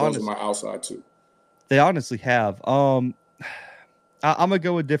 Those are my outside two. They honestly have. I'm gonna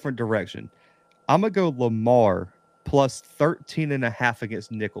go a different direction. I'm gonna go Lamar plus 13.5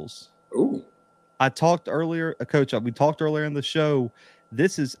 against Nichols. Ooh. I talked earlier, Coach. We talked earlier in the show.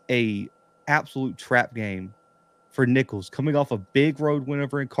 This is a absolute trap game for Nichols, coming off a big road win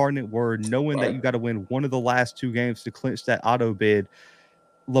over Incarnate Word, knowing that you got to win one of the last two games to clinch that auto bid.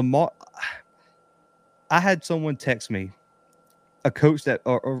 Lamar, I had someone text me, a coach that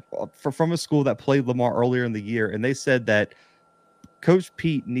from a school that played Lamar earlier in the year, and they said that Coach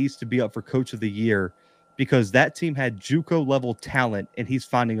Pete needs to be up for Coach of the Year because that team had JUCO level talent, and he's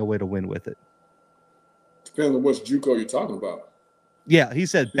finding a way to win with it. Depends on which JUCO you're talking about. Yeah, he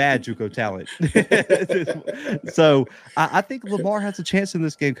said bad JUCO talent. So I think Lamar has a chance in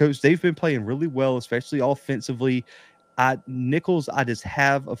this game, Coach. They've been playing really well, especially offensively. Nichols, I just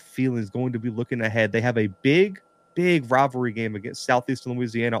have a feeling is going to be looking ahead. They have a big rivalry game against Southeastern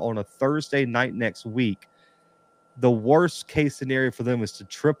Louisiana on a Thursday night next week. The worst case scenario for them is to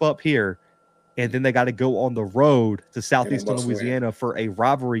trip up here, and then they got to go on the road to Southeastern Louisiana for a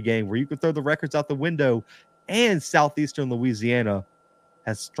rivalry game where you can throw the records out the window. And Southeastern Louisiana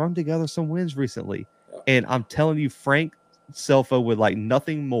has strung together some wins recently. And I'm telling you, Frank Selfo would like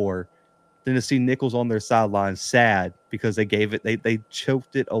nothing more than to see Nichols on their sidelines sad because they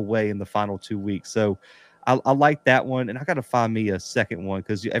choked it away in the final 2 weeks. So I like that one. And I got to find me a second one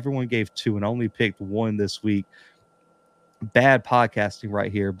because everyone gave two and I only picked one this week. Bad podcasting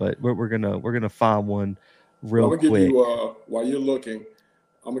right here, but we're gonna find one real quick. Give you while you're looking,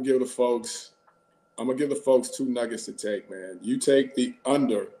 I'm gonna give the folks 2 nuggets to take, man. You take the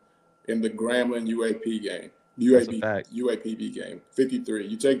under in the Grambling UAP game, UAPB game, 53.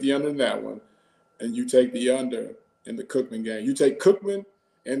 You take the under in that one, and you take the under in the Cookman game. You take Cookman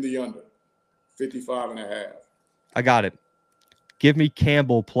and the under, 55.5. I got it. Give me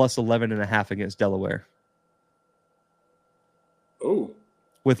Campbell plus 11.5 against Delaware. Oh.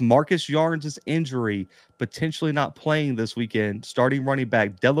 With Marcus Yarns' injury potentially not playing this weekend, starting running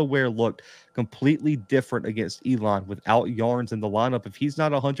back, Delaware looked completely different against Elon without Yarns in the lineup. If he's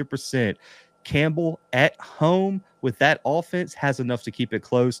not 100%, Campbell at home with that offense has enough to keep it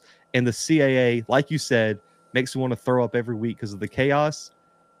close. And the CAA, like you said, makes me want to throw up every week because of the chaos.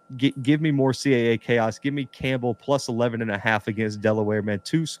 Give me more CAA chaos. Give me Campbell plus 11.5 against Delaware, man.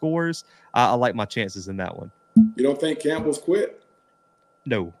 2 scores. I like my chances in that one. You don't think Campbell's quit?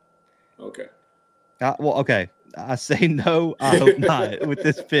 No. Okay. Okay. I say no. I hope not with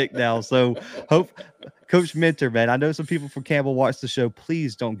this pick now. So hope Coach Mentor, man. I know some people from Campbell watch the show.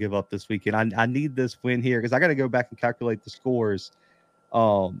 Please don't give up this weekend. I need this win here because I got to go back and calculate the scores.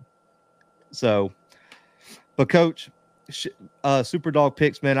 But Coach, Super Dog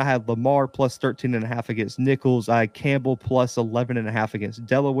picks, man. I had Lamar plus 13.5 against Nichols. I had Campbell plus 11.5 against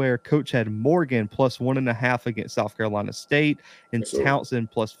Delaware. Coach had Morgan plus 1.5 against South Carolina State, and Townsend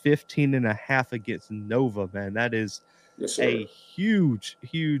plus 15.5 against Nova. Man, that is a huge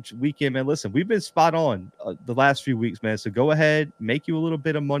weekend, man. Listen, we've been spot on the last few weeks, man. So go ahead, make you a little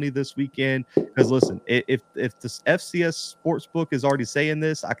bit of money this weekend. Because listen, if the FCS Sportsbook is already saying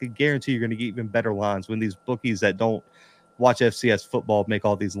this, I could guarantee you're going to get even better lines when these bookies that don't watch FCS football make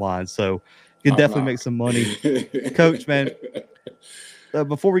all these lines. So you can definitely make some money. Coach, man,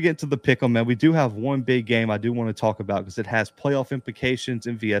 before we get to the pick 'em, man, we do have one big game I do want to talk about because it has playoff implications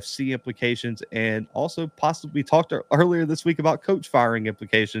and VFC implications, and also possibly talked earlier this week about coach firing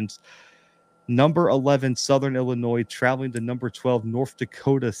implications. Number 11 Southern Illinois traveling to number 12 North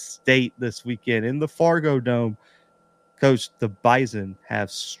Dakota State this weekend in the Fargo Dome. Coach, the Bison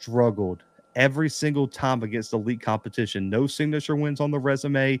have struggled every single time against elite competition. No signature wins on the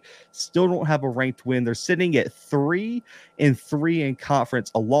resume. Still don't have a ranked win. They're sitting at 3-3 in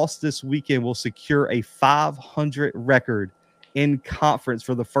conference. A loss this weekend will secure a 500 record in conference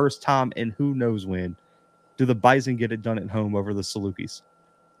for the first time in who knows when. Do the Bison get it done at home over the Salukis?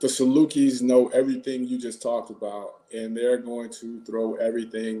 The Salukis know everything you just talked about, and they're going to throw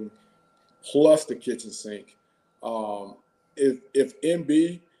everything plus the kitchen sink. If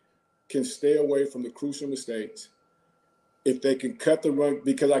MB can stay away from the crucial mistakes, if they can cut the run,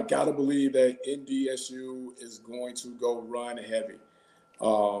 because I got to believe that NDSU is going to go run heavy.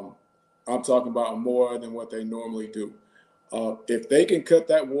 Um, I'm talking about more than what they normally do. If they can cut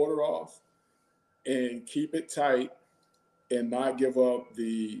that water off and keep it tight and not give up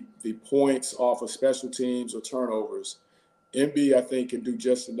the points off of special teams or turnovers, MB, I think, can do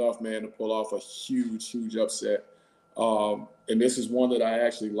just enough, man, to pull off a huge upset. And this is one that I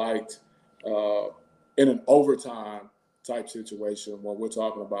actually liked in an overtime type situation when we're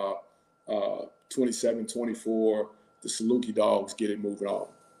talking about 27-24, the Saluki Dogs get it moving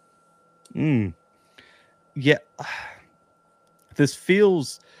on. Yeah. This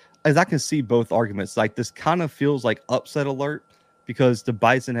feels, as I can see both arguments, like this kind of feels like upset alert because the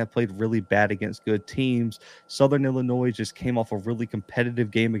Bison have played really bad against good teams. Southern Illinois just came off a really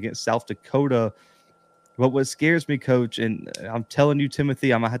competitive game against South Dakota. But what scares me, Coach, and I'm telling you,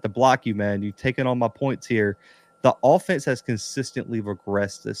 Timothy, I'm going to have to block you, man. You're taking all my points here. The offense has consistently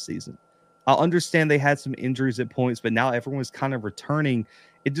regressed this season. I understand they had some injuries at points, but now everyone's kind of returning.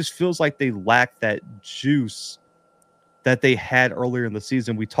 It just feels like they lack that juice that they had earlier in the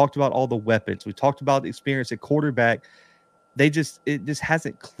season. We talked about all the weapons. We talked about the experience at quarterback. It just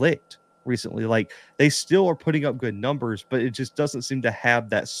hasn't clicked recently. Like they still are putting up good numbers, but it just doesn't seem to have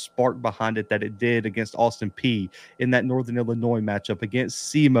that spark behind it that it did against Austin Peay in that Northern Illinois matchup,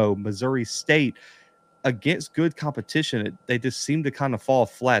 against SEMO, Missouri State, against good competition. They just seem to kind of fall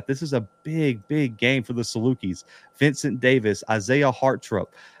flat. This is a big game for the Salukis. Vincent Davis, Isaiah Hartrup,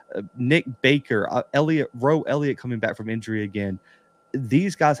 Nick Baker, Roe Elliott coming back from injury again.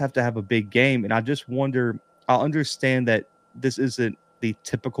 These guys have to have a big game, and I just wonder. I understand that this isn't the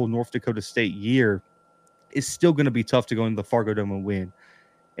typical North Dakota State year. It's still going to be tough to go into the Fargo Dome and win,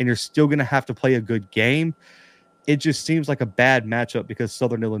 and you're still going to have to play a good game. It just seems like a bad matchup because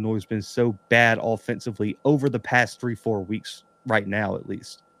Southern Illinois has been so bad offensively over the past 3-4 weeks, right now at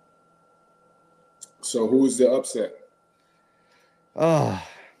least. So who's the upset?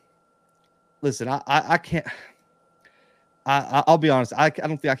 Listen, I can't. I'll be honest. I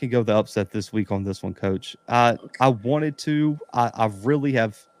don't think I can go the upset this week on this one, Coach. I wanted to. I really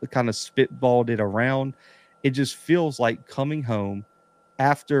have kind of spitballed it around. It just feels like coming home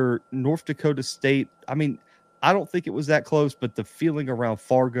after North Dakota State. I mean, I don't think it was that close, but the feeling around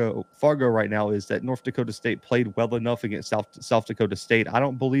Fargo right now is that North Dakota State played well enough against South Dakota State. I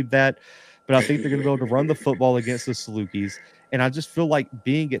don't believe that, but I think they're going to be able to run the football against the Salukis. And I just feel like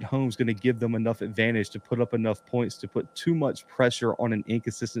being at home is going to give them enough advantage to put up enough points to put too much pressure on an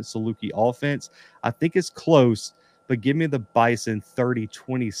inconsistent Saluki offense. I think it's close, but give me the Bison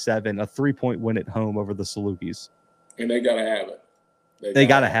 30-27, a 3-point win at home over the Salukis. And they got to have it. They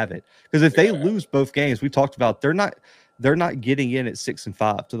got to have it. Because if they lose both games, we talked about, they're not getting in at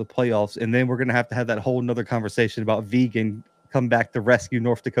 6-5 to the playoffs. And then we're going to have that whole nother conversation about vegan come back to rescue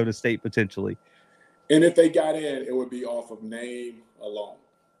North Dakota State potentially. And if they got in, it would be off of name alone.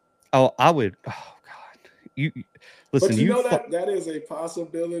 Oh, I would. Oh God, you listen. But you know that is a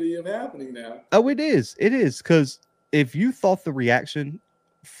possibility of happening now. Oh, it is. It is, because if you thought the reaction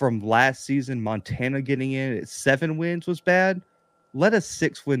from last season, Montana getting in at 7 wins was bad, let a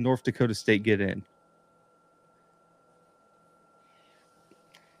 6-win North Dakota State get in.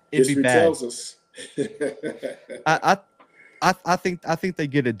 History tells us. I think they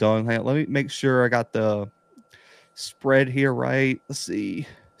get it done. Let me make sure I got the spread here right. Let's see.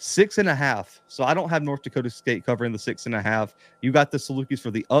 6.5. So I don't have North Dakota State covering the 6.5. You got the Salukis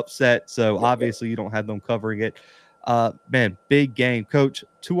for the upset, so obviously you don't have them covering it. Man, big game, Coach.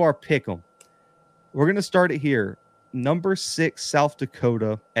 To our pick 'em. We're gonna start it here. Number 6 South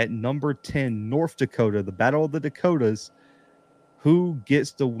Dakota at number 10 North Dakota. The Battle of the Dakotas. Who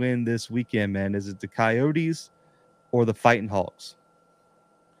gets the win this weekend, man? Is it the Coyotes or the Fighting Hawks?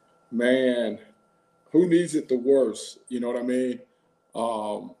 Man, who needs it the worst? You know what I mean?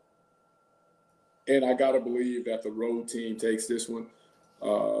 And I got to believe that the road team takes this one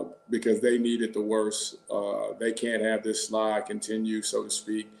because they need it the worst. They can't have this slide continue, so to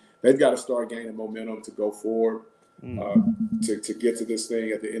speak. They've got to start gaining momentum to go forward, to get to this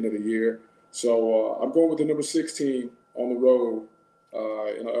thing at the end of the year. So I'm going with the number 16 on the road.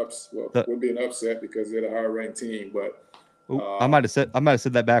 Would be an upset because they're the higher ranked team, but I might have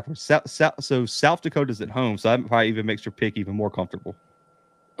said that backwards. So South Dakota's at home, so that probably even makes your pick even more comfortable.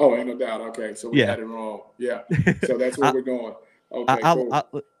 Oh, ain't no doubt. Okay, so we had it wrong. Yeah, so that's where we're going. Okay,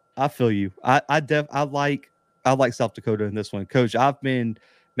 cool. I feel you. I like South Dakota in this one, Coach.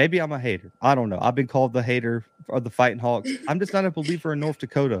 Maybe I'm a hater. I don't know. I've been called the hater of the Fighting Hawks. I'm just not a believer in North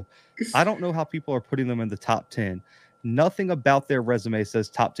Dakota. I don't know how people are putting them in the top 10. Nothing about their resume says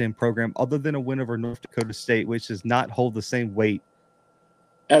top 10 program other than a win over North Dakota State, which does not hold the same weight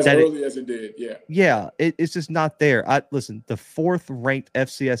as that it early as it did. Yeah, yeah. yeah, it's just not there. I listen, the fourth ranked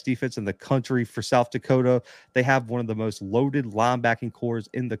FCS defense in the country for South Dakota. They have one of the most loaded linebacking cores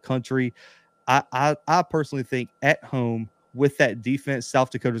in the country. I personally think at home with that defense, South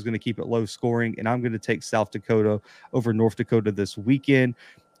Dakota is going to keep it low scoring, and I'm going to take South Dakota over North Dakota this weekend.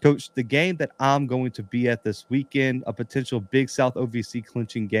 Coach, the game that I'm going to be at this weekend, a potential Big South OVC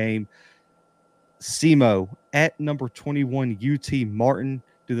clinching game, SEMO at number 21 UT Martin.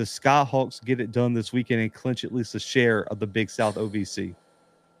 Do the Skyhawks get it done this weekend and clinch at least a share of the Big South OVC?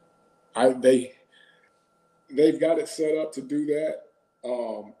 I they've got it set up to do that.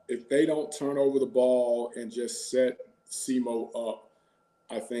 If they don't turn over the ball and just set SEMO up,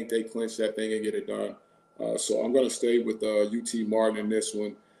 I think they clinch that thing and get it done. So I'm going to stay with UT Martin in this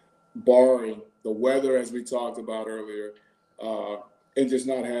one, barring the weather, as we talked about earlier, uh, and just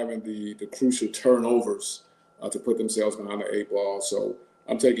not having the crucial turnovers to put themselves behind the eight ball. So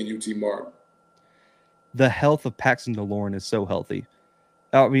I'm taking UT Martin. The health of Paxton DeLorean is so healthy.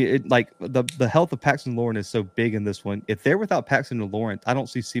 I mean, like the health of Paxton Lawrence is so big in this one. If they're without Paxton Lawrence, I don't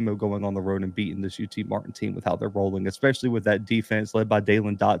see SEMO going on the road and beating this UT Martin team with how they're rolling, especially with that defense led by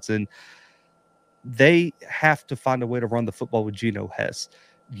Dalen Dotson. They have to find a way to run the football with Geno Hess.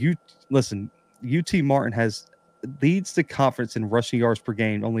 You listen, UT Martin has leads the conference in rushing yards per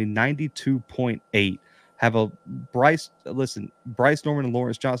game, only 92.8. Have a Bryce Norman and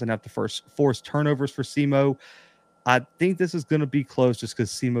Lawrence Johnson have to first force turnovers for SEMO. I think this is going to be close just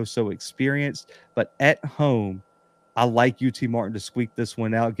because SEMO's so experienced. But at home, I like UT Martin to squeak this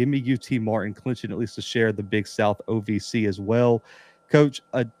one out. Give me UT Martin clinching at least a share of the Big South OVC as well. Coach,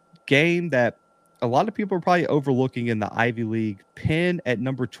 a game that a lot of people are probably overlooking in the Ivy League. Penn at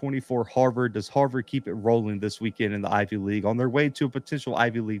number 24, Harvard. Does Harvard keep it rolling this weekend in the Ivy League on their way to a potential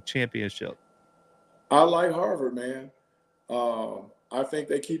Ivy League championship? I like Harvard, man. I think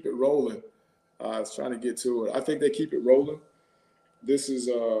they keep it rolling. I was trying to get to it. I think they keep it rolling. This is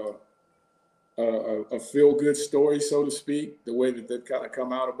a feel good story, so to speak, the way that they've kind of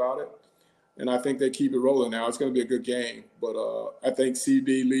come out about it. And I think they keep it rolling now. It's going to be a good game. But I think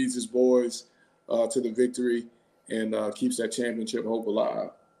CB leads his boys to the victory and keeps that championship hope alive.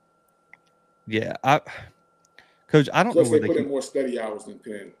 Yeah, Coach, I don't know Plus, where they they put in keep more study hours than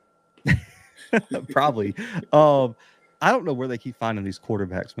Penn. probably. Um, I don't know where they keep finding these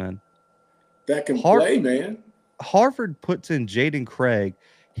quarterbacks, man. That can Har- play, man. Harvard puts in Jaden Craig.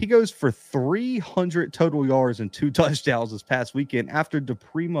 He goes for 300 total yards and 2 touchdowns this past weekend after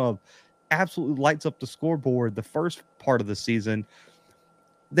DePrima absolutely lights up the scoreboard the first part of the season.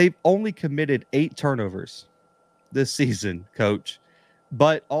 They've only committed 8 turnovers this season, Coach.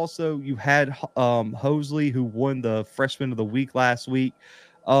 But also, you had Hosley, who won the Freshman of the Week last week.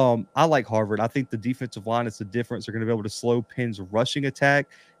 I like Harvard. I think the defensive line is the difference. They're going to be able to slow Penn's rushing attack.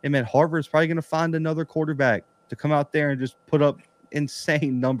 And man, Harvard's probably going to find another quarterback to come out there and just put up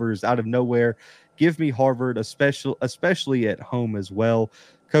insane numbers out of nowhere. Give me Harvard, especially at home as well.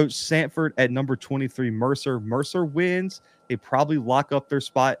 Coach Sanford at number 23, Mercer. Mercer wins. They probably lock up their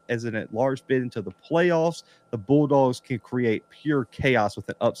spot as an at-large bid into the playoffs. The Bulldogs can create pure chaos with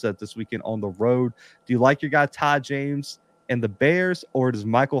an upset this weekend on the road. Do you like your guy Ty James and the Bears, or does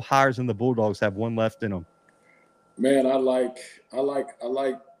Michael Hires and the Bulldogs have one left in them? Man, I like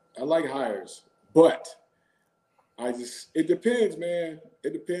hires, but it depends, man.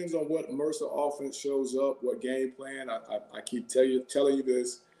 It depends on what Mercer offense shows up, what game plan. I keep telling you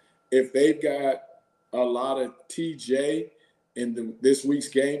this. If they've got a lot of TJ in this week's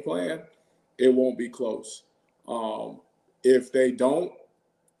game plan, it won't be close. If they don't,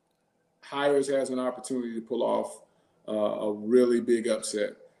 Hires has an opportunity to pull off a really big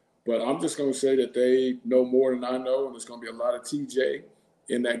upset. But I'm just going to say that they know more than I know, and there's going to be a lot of TJ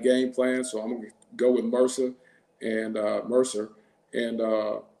in that game plan. So I'm going to go with Mercer, and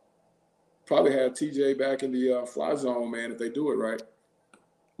probably have TJ back in the fly zone, man, if they do it right.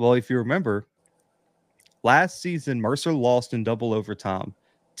 Well, if you remember, last season Mercer lost in double overtime.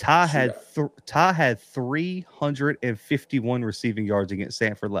 Shootout. Ty had 351 receiving yards against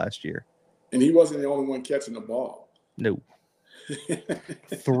Sanford last year. And he wasn't the only one catching the ball. No.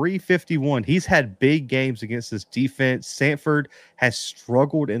 351. He's had big games against this defense. Sanford has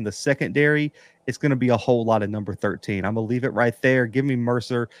struggled in the secondary. It's going to be a whole lot of number 13. I'm going to leave it right there. Give me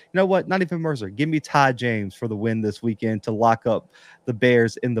Mercer. You know what? Not even Mercer. Give me Ty James for the win this weekend to lock up the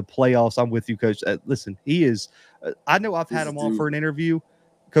Bears in the playoffs. I'm with you, Coach. Listen, he is. I know I've had him on for an interview.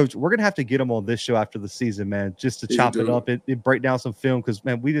 Coach, we're gonna have to get him on this show after the season, man, just to chop it up and break down some film. Because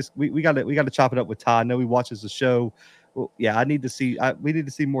man, we got to chop it up with Ty. I know he watches the show. Well, yeah, we need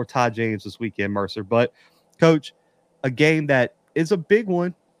to see more Ty James this weekend, Mercer. But Coach, a game that is a big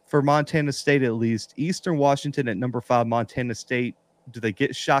one. for Montana State at least. Eastern Washington at number 5, Montana State. Do they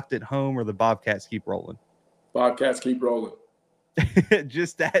get shocked at home or the Bobcats keep rolling? Bobcats keep rolling.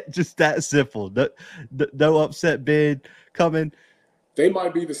 just that simple. No upset bid coming. They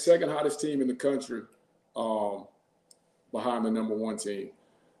might be the second hottest team in the country, behind the number 1 team.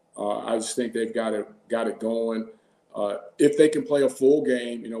 I just think they've got it going. If they can play a full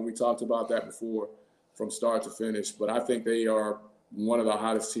game, we talked about that before, from start to finish. But I think they are one of the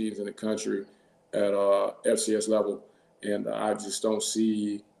hottest teams in the country at FCS level, and I just don't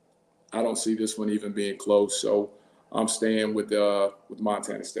see this one even being close. So I'm staying with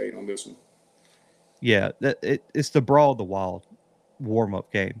Montana State on this one. Yeah, it's the Brawl of the Wild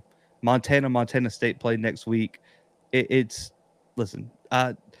warm-up game. Montana State play next week. It's listen,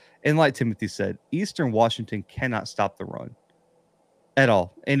 and like Timothy said, Eastern Washington cannot stop the run at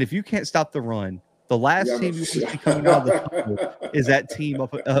all. And if you can't stop the run, the last team you want to see coming out of the tunnel is that team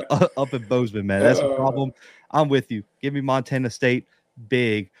up at Bozeman, man. That's a problem. I'm with you. Give me Montana State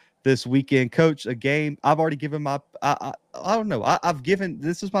big this weekend, Coach. A game I've already given my. I don't know. I've given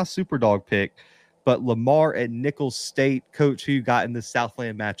this is my super dog pick, but Lamar at Nicholls State, Coach. Who you got in the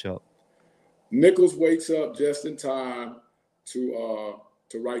Southland matchup? Nicholls wakes up just in time to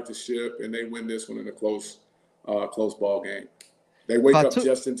right the ship, and they win this one in a close ball game. They wake up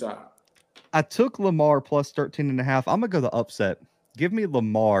just in time. I took Lamar plus 13.5. I'm gonna go the upset. Give me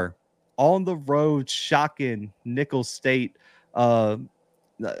Lamar on the road, shocking Nicholls State. I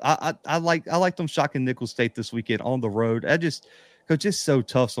like them shocking Nicholls State this weekend on the road. It's just so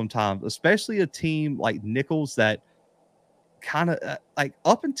tough sometimes, especially a team like Nicholls that kind of like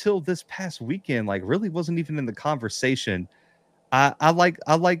up until this past weekend, like really wasn't even in the conversation. I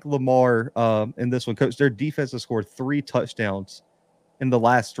like Lamar in this one, Coach. Their defense has scored 3 touchdowns in the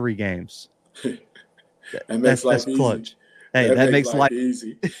last 3 games. That's clutch. Easy. Hey, that makes life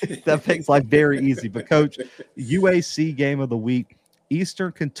easy. That makes life very easy. But Coach, UAC game of the week,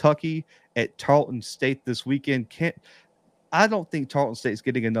 Eastern Kentucky at Tarleton State this weekend. I don't think Tarleton State's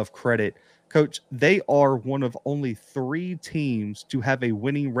getting enough credit. Coach, they are one of only 3 teams to have a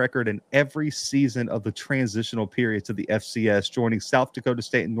winning record in every season of the transitional period to the FCS, joining South Dakota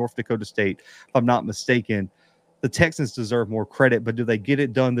State and North Dakota State, if I'm not mistaken. The Texans deserve more credit, but do they get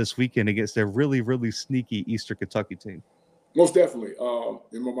it done this weekend against their really, really sneaky Eastern Kentucky team? Most definitely.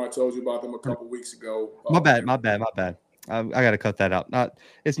 Remember I told you about them a couple weeks ago. My bad. I got to cut that out.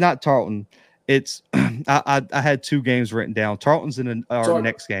 It's not Tarleton. It's I had 2 games written down. Tarleton's in our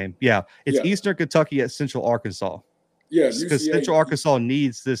next game. Yeah, it's Eastern Kentucky at Central Arkansas. Yeah, because Central Arkansas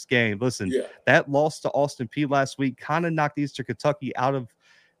needs this game. Listen, that loss to Austin Peay last week kind of knocked Eastern Kentucky out of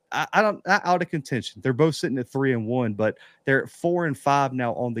not out of contention. They're both sitting at 3-1, but they're at 4-5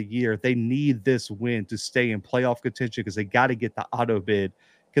 now on the year. They need this win to stay in playoff contention because they got to get the auto bid.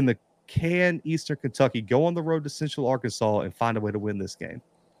 Can Eastern Kentucky go on the road to Central Arkansas and find a way to win this game?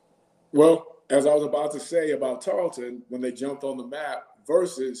 Well, as I was about to say about Tarleton, when they jumped on the map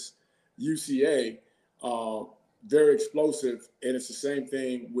versus UCA, very explosive. And it's the same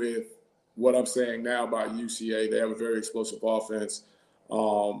thing with what I'm saying now about UCA. They have a very explosive offense.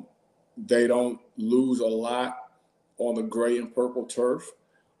 They don't lose a lot on the gray and purple turf.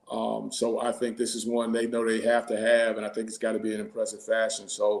 So I think this is one they know they have to have, and I think it's got to be in impressive fashion.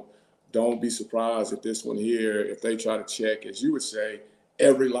 So don't be surprised if this one here, if they try to check, as you would say,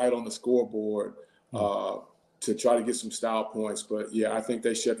 every light on the scoreboard to try to get some style points. But, yeah, I think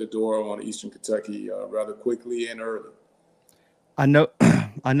they shut the door on Eastern Kentucky rather quickly and early. I know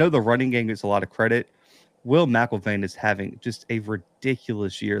the running game gets a lot of credit. Will McElvain is having just a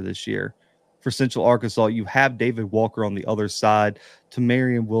ridiculous year this year. For Central Arkansas, you have David Walker on the other side,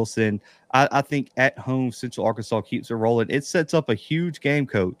 Tamarian Wilson. I think at home, Central Arkansas keeps it rolling. It sets up a huge game,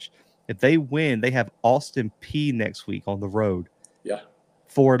 Coach. If they win, they have Austin Peay next week on the road. Yeah.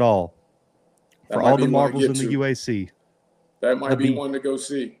 For it all. For all the marbles in the UAC. That might be one to go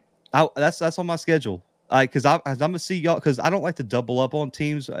see. That's on my schedule. Because I'm gonna see y'all. Because I don't like to double up on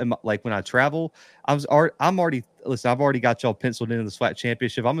teams. Like when I travel, I've already got y'all penciled into the SWAC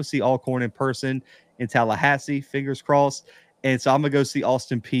championship. I'm gonna see Alcorn in person in Tallahassee. Fingers crossed. And so I'm gonna go see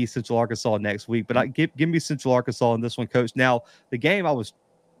Austin Peay, Central Arkansas next week. But give me Central Arkansas in this one, Coach. Now the game I was,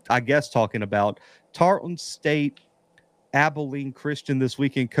 talking about Tarleton State, Abilene Christian this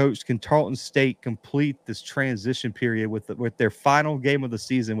weekend, Coach. Can Tarleton State complete this transition period with their final game of the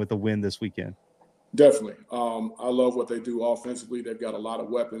season with a win this weekend? Definitely. I love what they do offensively. They've got a lot of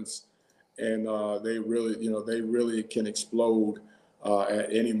weapons, and they really can explode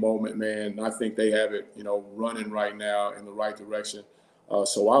at any moment, man. I think they have it, running right now in the right direction.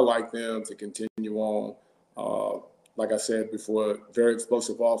 So I like them to continue on. like I said before, very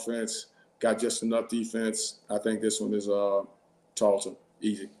explosive offense. Got just enough defense. I think this one is Tarleton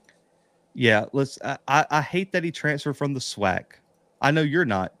easy. Yeah, I hate that he transferred from the SWAC. I know you're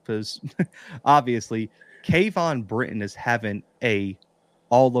not, because obviously Kayvon Britton is having a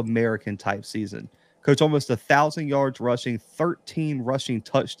All-American type season. Coach, almost 1,000 yards rushing, 13 rushing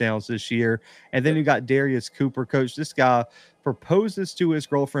touchdowns this year. And then you got Darius Cooper. Coach, this guy proposes to his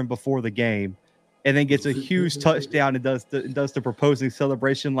girlfriend before the game and then gets a huge touchdown and does the proposing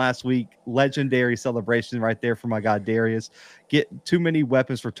celebration last week. Legendary celebration right there for my guy Darius. Get too many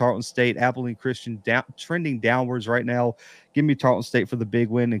weapons for Tarleton State. Abilene Christian trending downwards right now. Give me Tarleton State for the big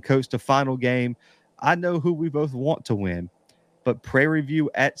win. And coach, the final game, I know who we both want to win, but Prairie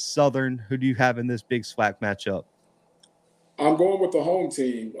View at Southern, who do you have in this big SWAC matchup? I'm going with the home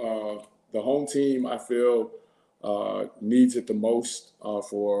team. The home team, I feel, needs it the most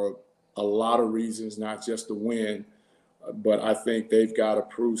for a lot of reasons, not just the win, but I think they've got to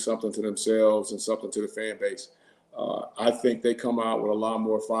prove something to themselves and something to the fan base. I think they come out with a lot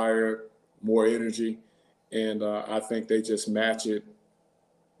more fire, more energy, and I think they just match it.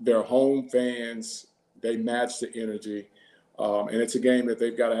 Their home fans, they match the energy, and it's a game that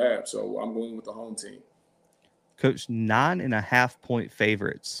they've got to have. So I'm going with the home team. Coach, 9.5-point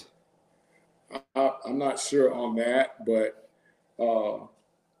favorites. I'm not sure on that, but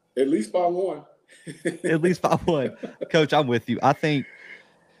at least by one. At least by one. Coach, I'm with you. I think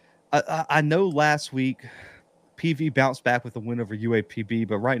I know last week PV bounced back with a win over UAPB,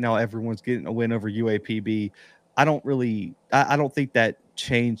 but right now everyone's getting a win over UAPB. I don't think that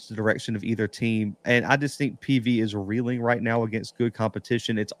changed the direction of either team. And I just think PV is reeling right now against good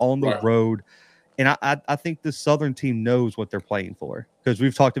competition. It's on the road. And I think the Southern team knows what they're playing for, because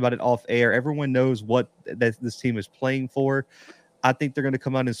we've talked about it off air. Everyone knows what this team is playing for. I think they're going to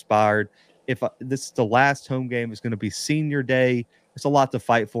come out inspired. If this is the last home game, it's going to be senior day. It's a lot to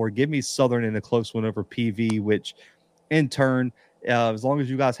fight for. Give me Southern in a close one over PV, which in turn, as long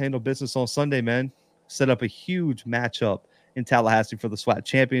as you guys handle business on Sunday, man, set up a huge matchup in Tallahassee for the SWAC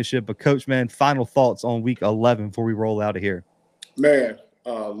championship. But coach, man, final thoughts on week 11 before we roll out of here. Man,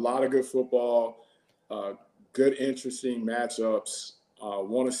 a lot of good football, good, interesting matchups.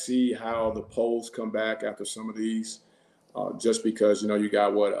 Want to see how the polls come back after some of these, just because, you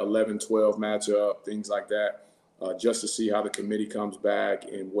got 11-12 matchup, things like that, just to see how the committee comes back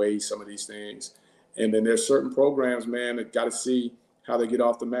and weighs some of these things. And then there's certain programs, man, that got to see how they get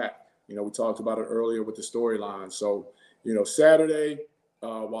off the mat. We talked about it earlier with the storyline. So, Saturday,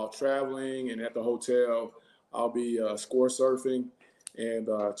 while traveling and at the hotel, I'll be score surfing and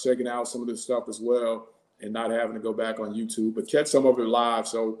checking out some of this stuff as well, and not having to go back on YouTube, but catch some of it live.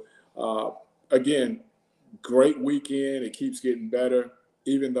 So, again, great weekend. It keeps getting better,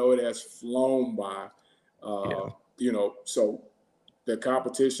 even though it has flown by. So the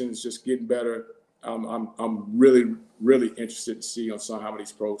competition is just getting better. I'm really, really interested to see on how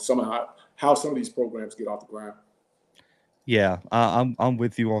some of these programs get off the ground. Yeah, I'm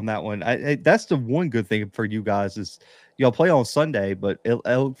with you on that one. That's the one good thing for you guys is y'all play on Sunday, but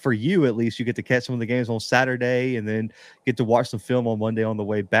for you at least, you get to catch some of the games on Saturday and then get to watch some film on Monday on the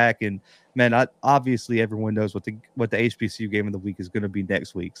way back. And man, obviously everyone knows what the HBCU game of the week is going to be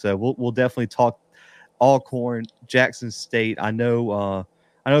next week. So we'll definitely talk Alcorn, Jackson State. I know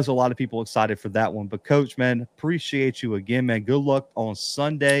there's a lot of people excited for that one. But coach, man, appreciate you again, man. Good luck on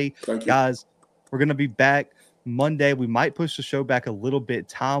Sunday, guys. We're going to be back Monday. We might push the show back a little bit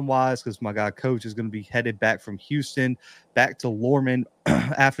time-wise because my guy Coach is going to be headed back from Houston back to Lorman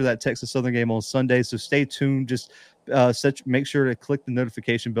after that Texas Southern game on Sunday. So stay tuned. Just make sure to click the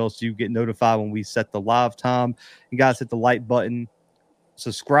notification bell so you get notified when we set the live time. You guys hit the like button,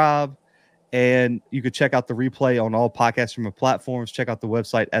 subscribe, and you could check out the replay on all podcast streaming platforms. Check out the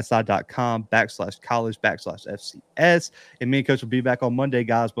website, si.com/college/FCS. And me and Coach will be back on Monday,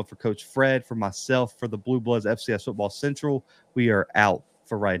 guys. But for Coach Fred, for myself, for the Blue Bloods FCS Football Central, we are out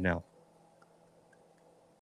for right now.